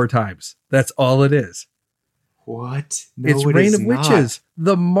Witches 4 times. That's all it is. What? It's Reign of Witches.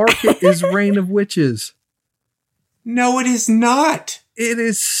 The market is Reign of Witches. No, it is not. It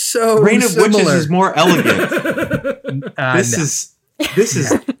is so Reign of similar. Witches is more elegant. This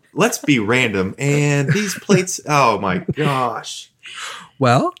is let's be random. And these plates, oh my gosh.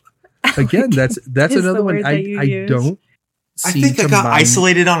 Well, again, that's another one I don't I think I got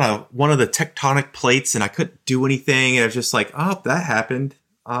isolated on one of the tectonic plates and I couldn't do anything. And I was just like, oh, that happened.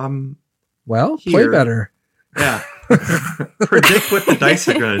 Well, here. Play better. Yeah. Predict what the dice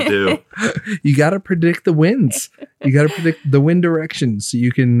are going to do. You got to predict the winds. You got to predict the wind direction so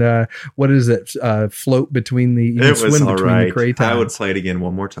you can, float between the, it was swim all between right. the craytons. I would play it again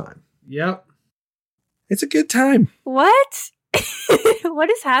one more time. Yep. It's a good time. What? What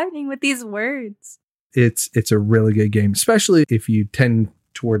is happening with these words? It's a really good game, especially if you tend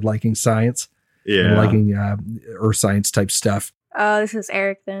toward liking science and liking earth science type stuff. Oh, this is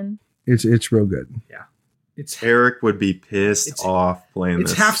Eric then. It's real good. Yeah. Eric would be pissed off playing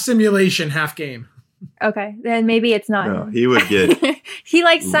this. It's half simulation, half game. Okay, then maybe it's not. No, he would get. He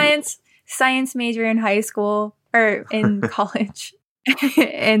liked science major in high school or in college,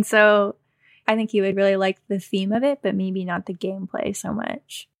 and so I think he would really like the theme of it, but maybe not the gameplay so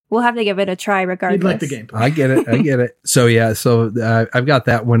much. We'll have to give it a try regardless. He'd like the gameplay. I get it. So yeah, I've got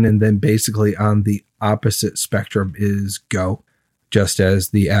that one, and then basically on the opposite spectrum is Go, just as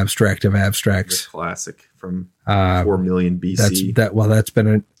the abstract of abstracts, The classic from 4 million BC.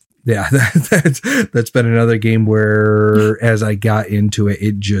 That's been another game where as I got into it,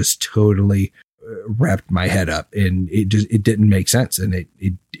 it just totally wrapped my head up, and it didn't make sense, and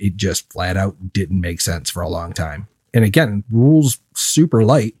it just flat out didn't make sense for a long time. And again, rules super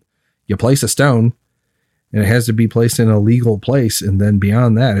light. You place a stone and it has to be placed in a legal place. And then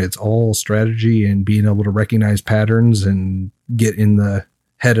beyond that, it's all strategy and being able to recognize patterns and get in the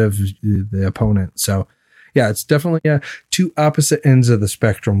head of the opponent. So Yeah, it's definitely two opposite ends of the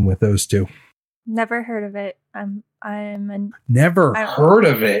spectrum with those two. Never heard of it. Never Heard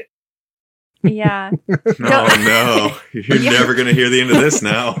of it? Yeah. No. You're never going to hear the end of this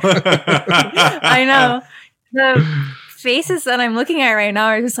now. I know. The faces that I'm looking at right now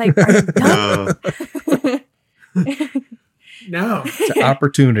are just like, are you dumb? No. It's an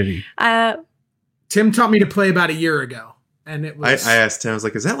opportunity. Tim taught me to play about a year ago. And it was. I asked him, I was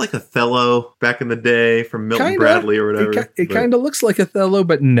like, is that like Othello back in the day from Milton Kinda. Bradley or whatever? It kind of looks like Othello,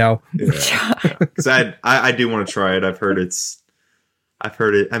 but no. Because I do want to try it. I've heard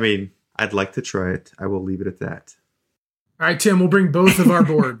it. I mean, I'd like to try it. I will leave it at that. All right, Tim, we'll bring both of our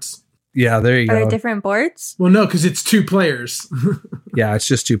boards. Yeah, there you Are go. there different boards? Well, no, because it's 2 players. Yeah, it's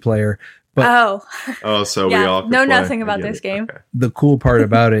just 2-player. But So we yeah, all know can play. nothing I about get this it. game. Okay. the cool part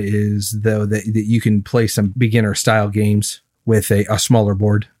about it is, though, that you can play some beginner style games with a smaller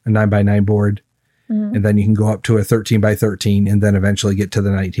board, a 9x9 board, and then you can go up to a 13x13 and then eventually get to the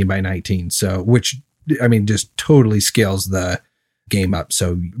 19x19. So, which, I mean, just totally scales the game up.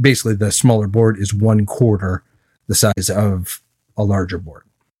 So basically the smaller board is 1/4 the size of a larger board.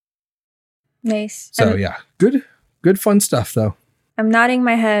 Nice. So yeah, good fun stuff though. I'm nodding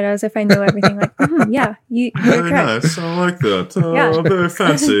my head as if I know everything. Like, yeah, you're Very correct. nice. I like that. Yeah. Very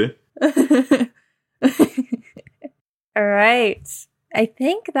fancy. All right. I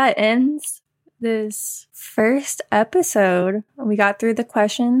think that ends this first episode. We got through the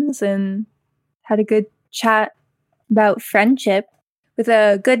questions and had a good chat about friendship. With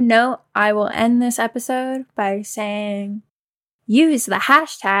a good note, I will end this episode by saying use the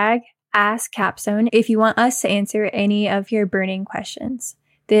hashtag AskCapstone if you want us to answer any of your burning questions.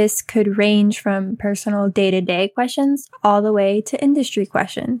 This could range from personal day-to-day questions all the way to industry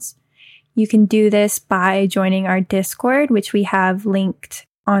questions. You can do this by joining our Discord, which we have linked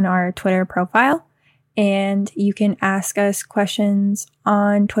on our Twitter profile, and you can ask us questions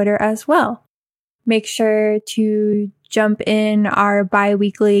on Twitter as well. Make sure to jump in our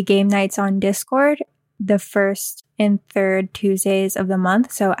bi-weekly game nights on Discord, the first and third Tuesdays of the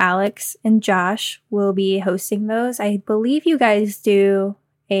month. So Alex and Josh will be hosting those. I believe you guys do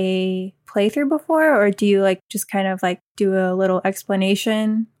a playthrough before, or do you like just kind of like do a little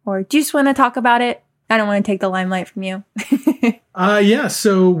explanation, or do you just want to talk about it? I don't want to take the limelight from you. Yeah,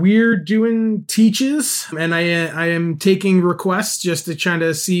 so we're doing teaches, and I am taking requests just to try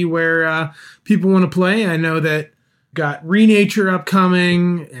to see where people want to play. I know that got Renature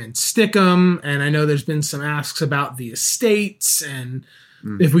upcoming and Stick'em, and I know there's been some asks about the estates, and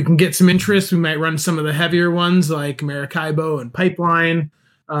if we can get some interest, we might run some of the heavier ones like Maracaibo and Pipeline.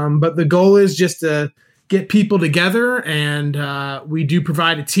 But the goal is just to get people together, and we do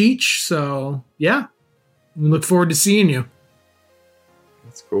provide a teach. So yeah, we look forward to seeing you.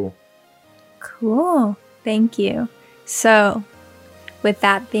 That's cool. Cool. Thank you. So, with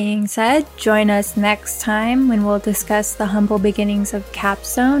that being said, join us next time when we'll discuss the humble beginnings of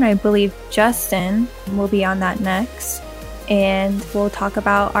Capstone. I believe Justin will be on that next. And we'll talk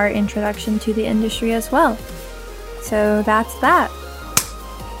about our introduction to the industry as well. So that's that.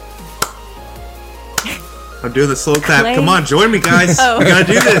 I'm doing the slow clap. Clay. Come on, join me, guys. Oh. We gotta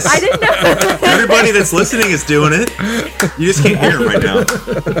do this. I didn't know. Everybody that's listening is doing it. You just can't hear it right now.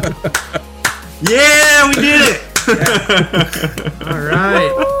 Yeah, we did it. All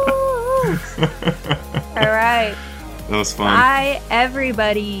right. All right. That was fun. Bye,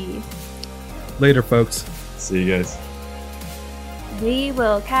 everybody. Later, folks. See you guys. We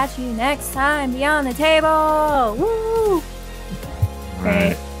will catch you next time beyond the table. Woo! All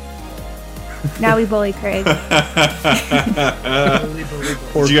right. Now we bully Craig. Did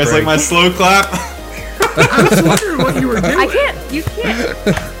you guys like my slow clap? I was wondering what you were doing. You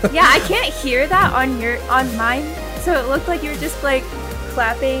can't. Yeah, I can't hear that on mine. So it looked like you were just like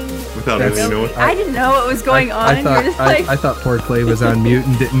clapping. Without even knowing. I didn't know what was going on. I thought, You're just like, I thought poor Clay was on mute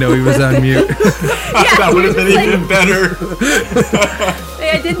and didn't know he was on mute. That would have been just even better.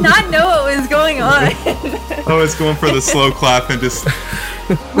 I did not know what was going on. I was going for the slow clap and just,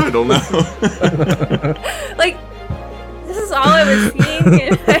 I don't know. Like, this is all I was seeing,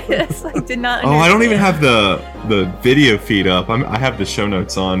 and I just like did not. Oh, I don't even understand. have the video feed up. I have the show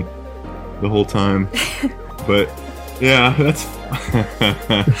notes on the whole time. But yeah, that's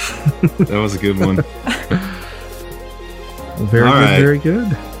that was a good one. Very All good, right. very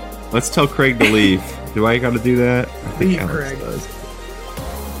good. Let's tell Craig to leave. Do I got to do that? I think Leave, Alex Craig. does.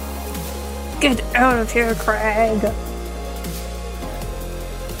 Get out of here, Craig.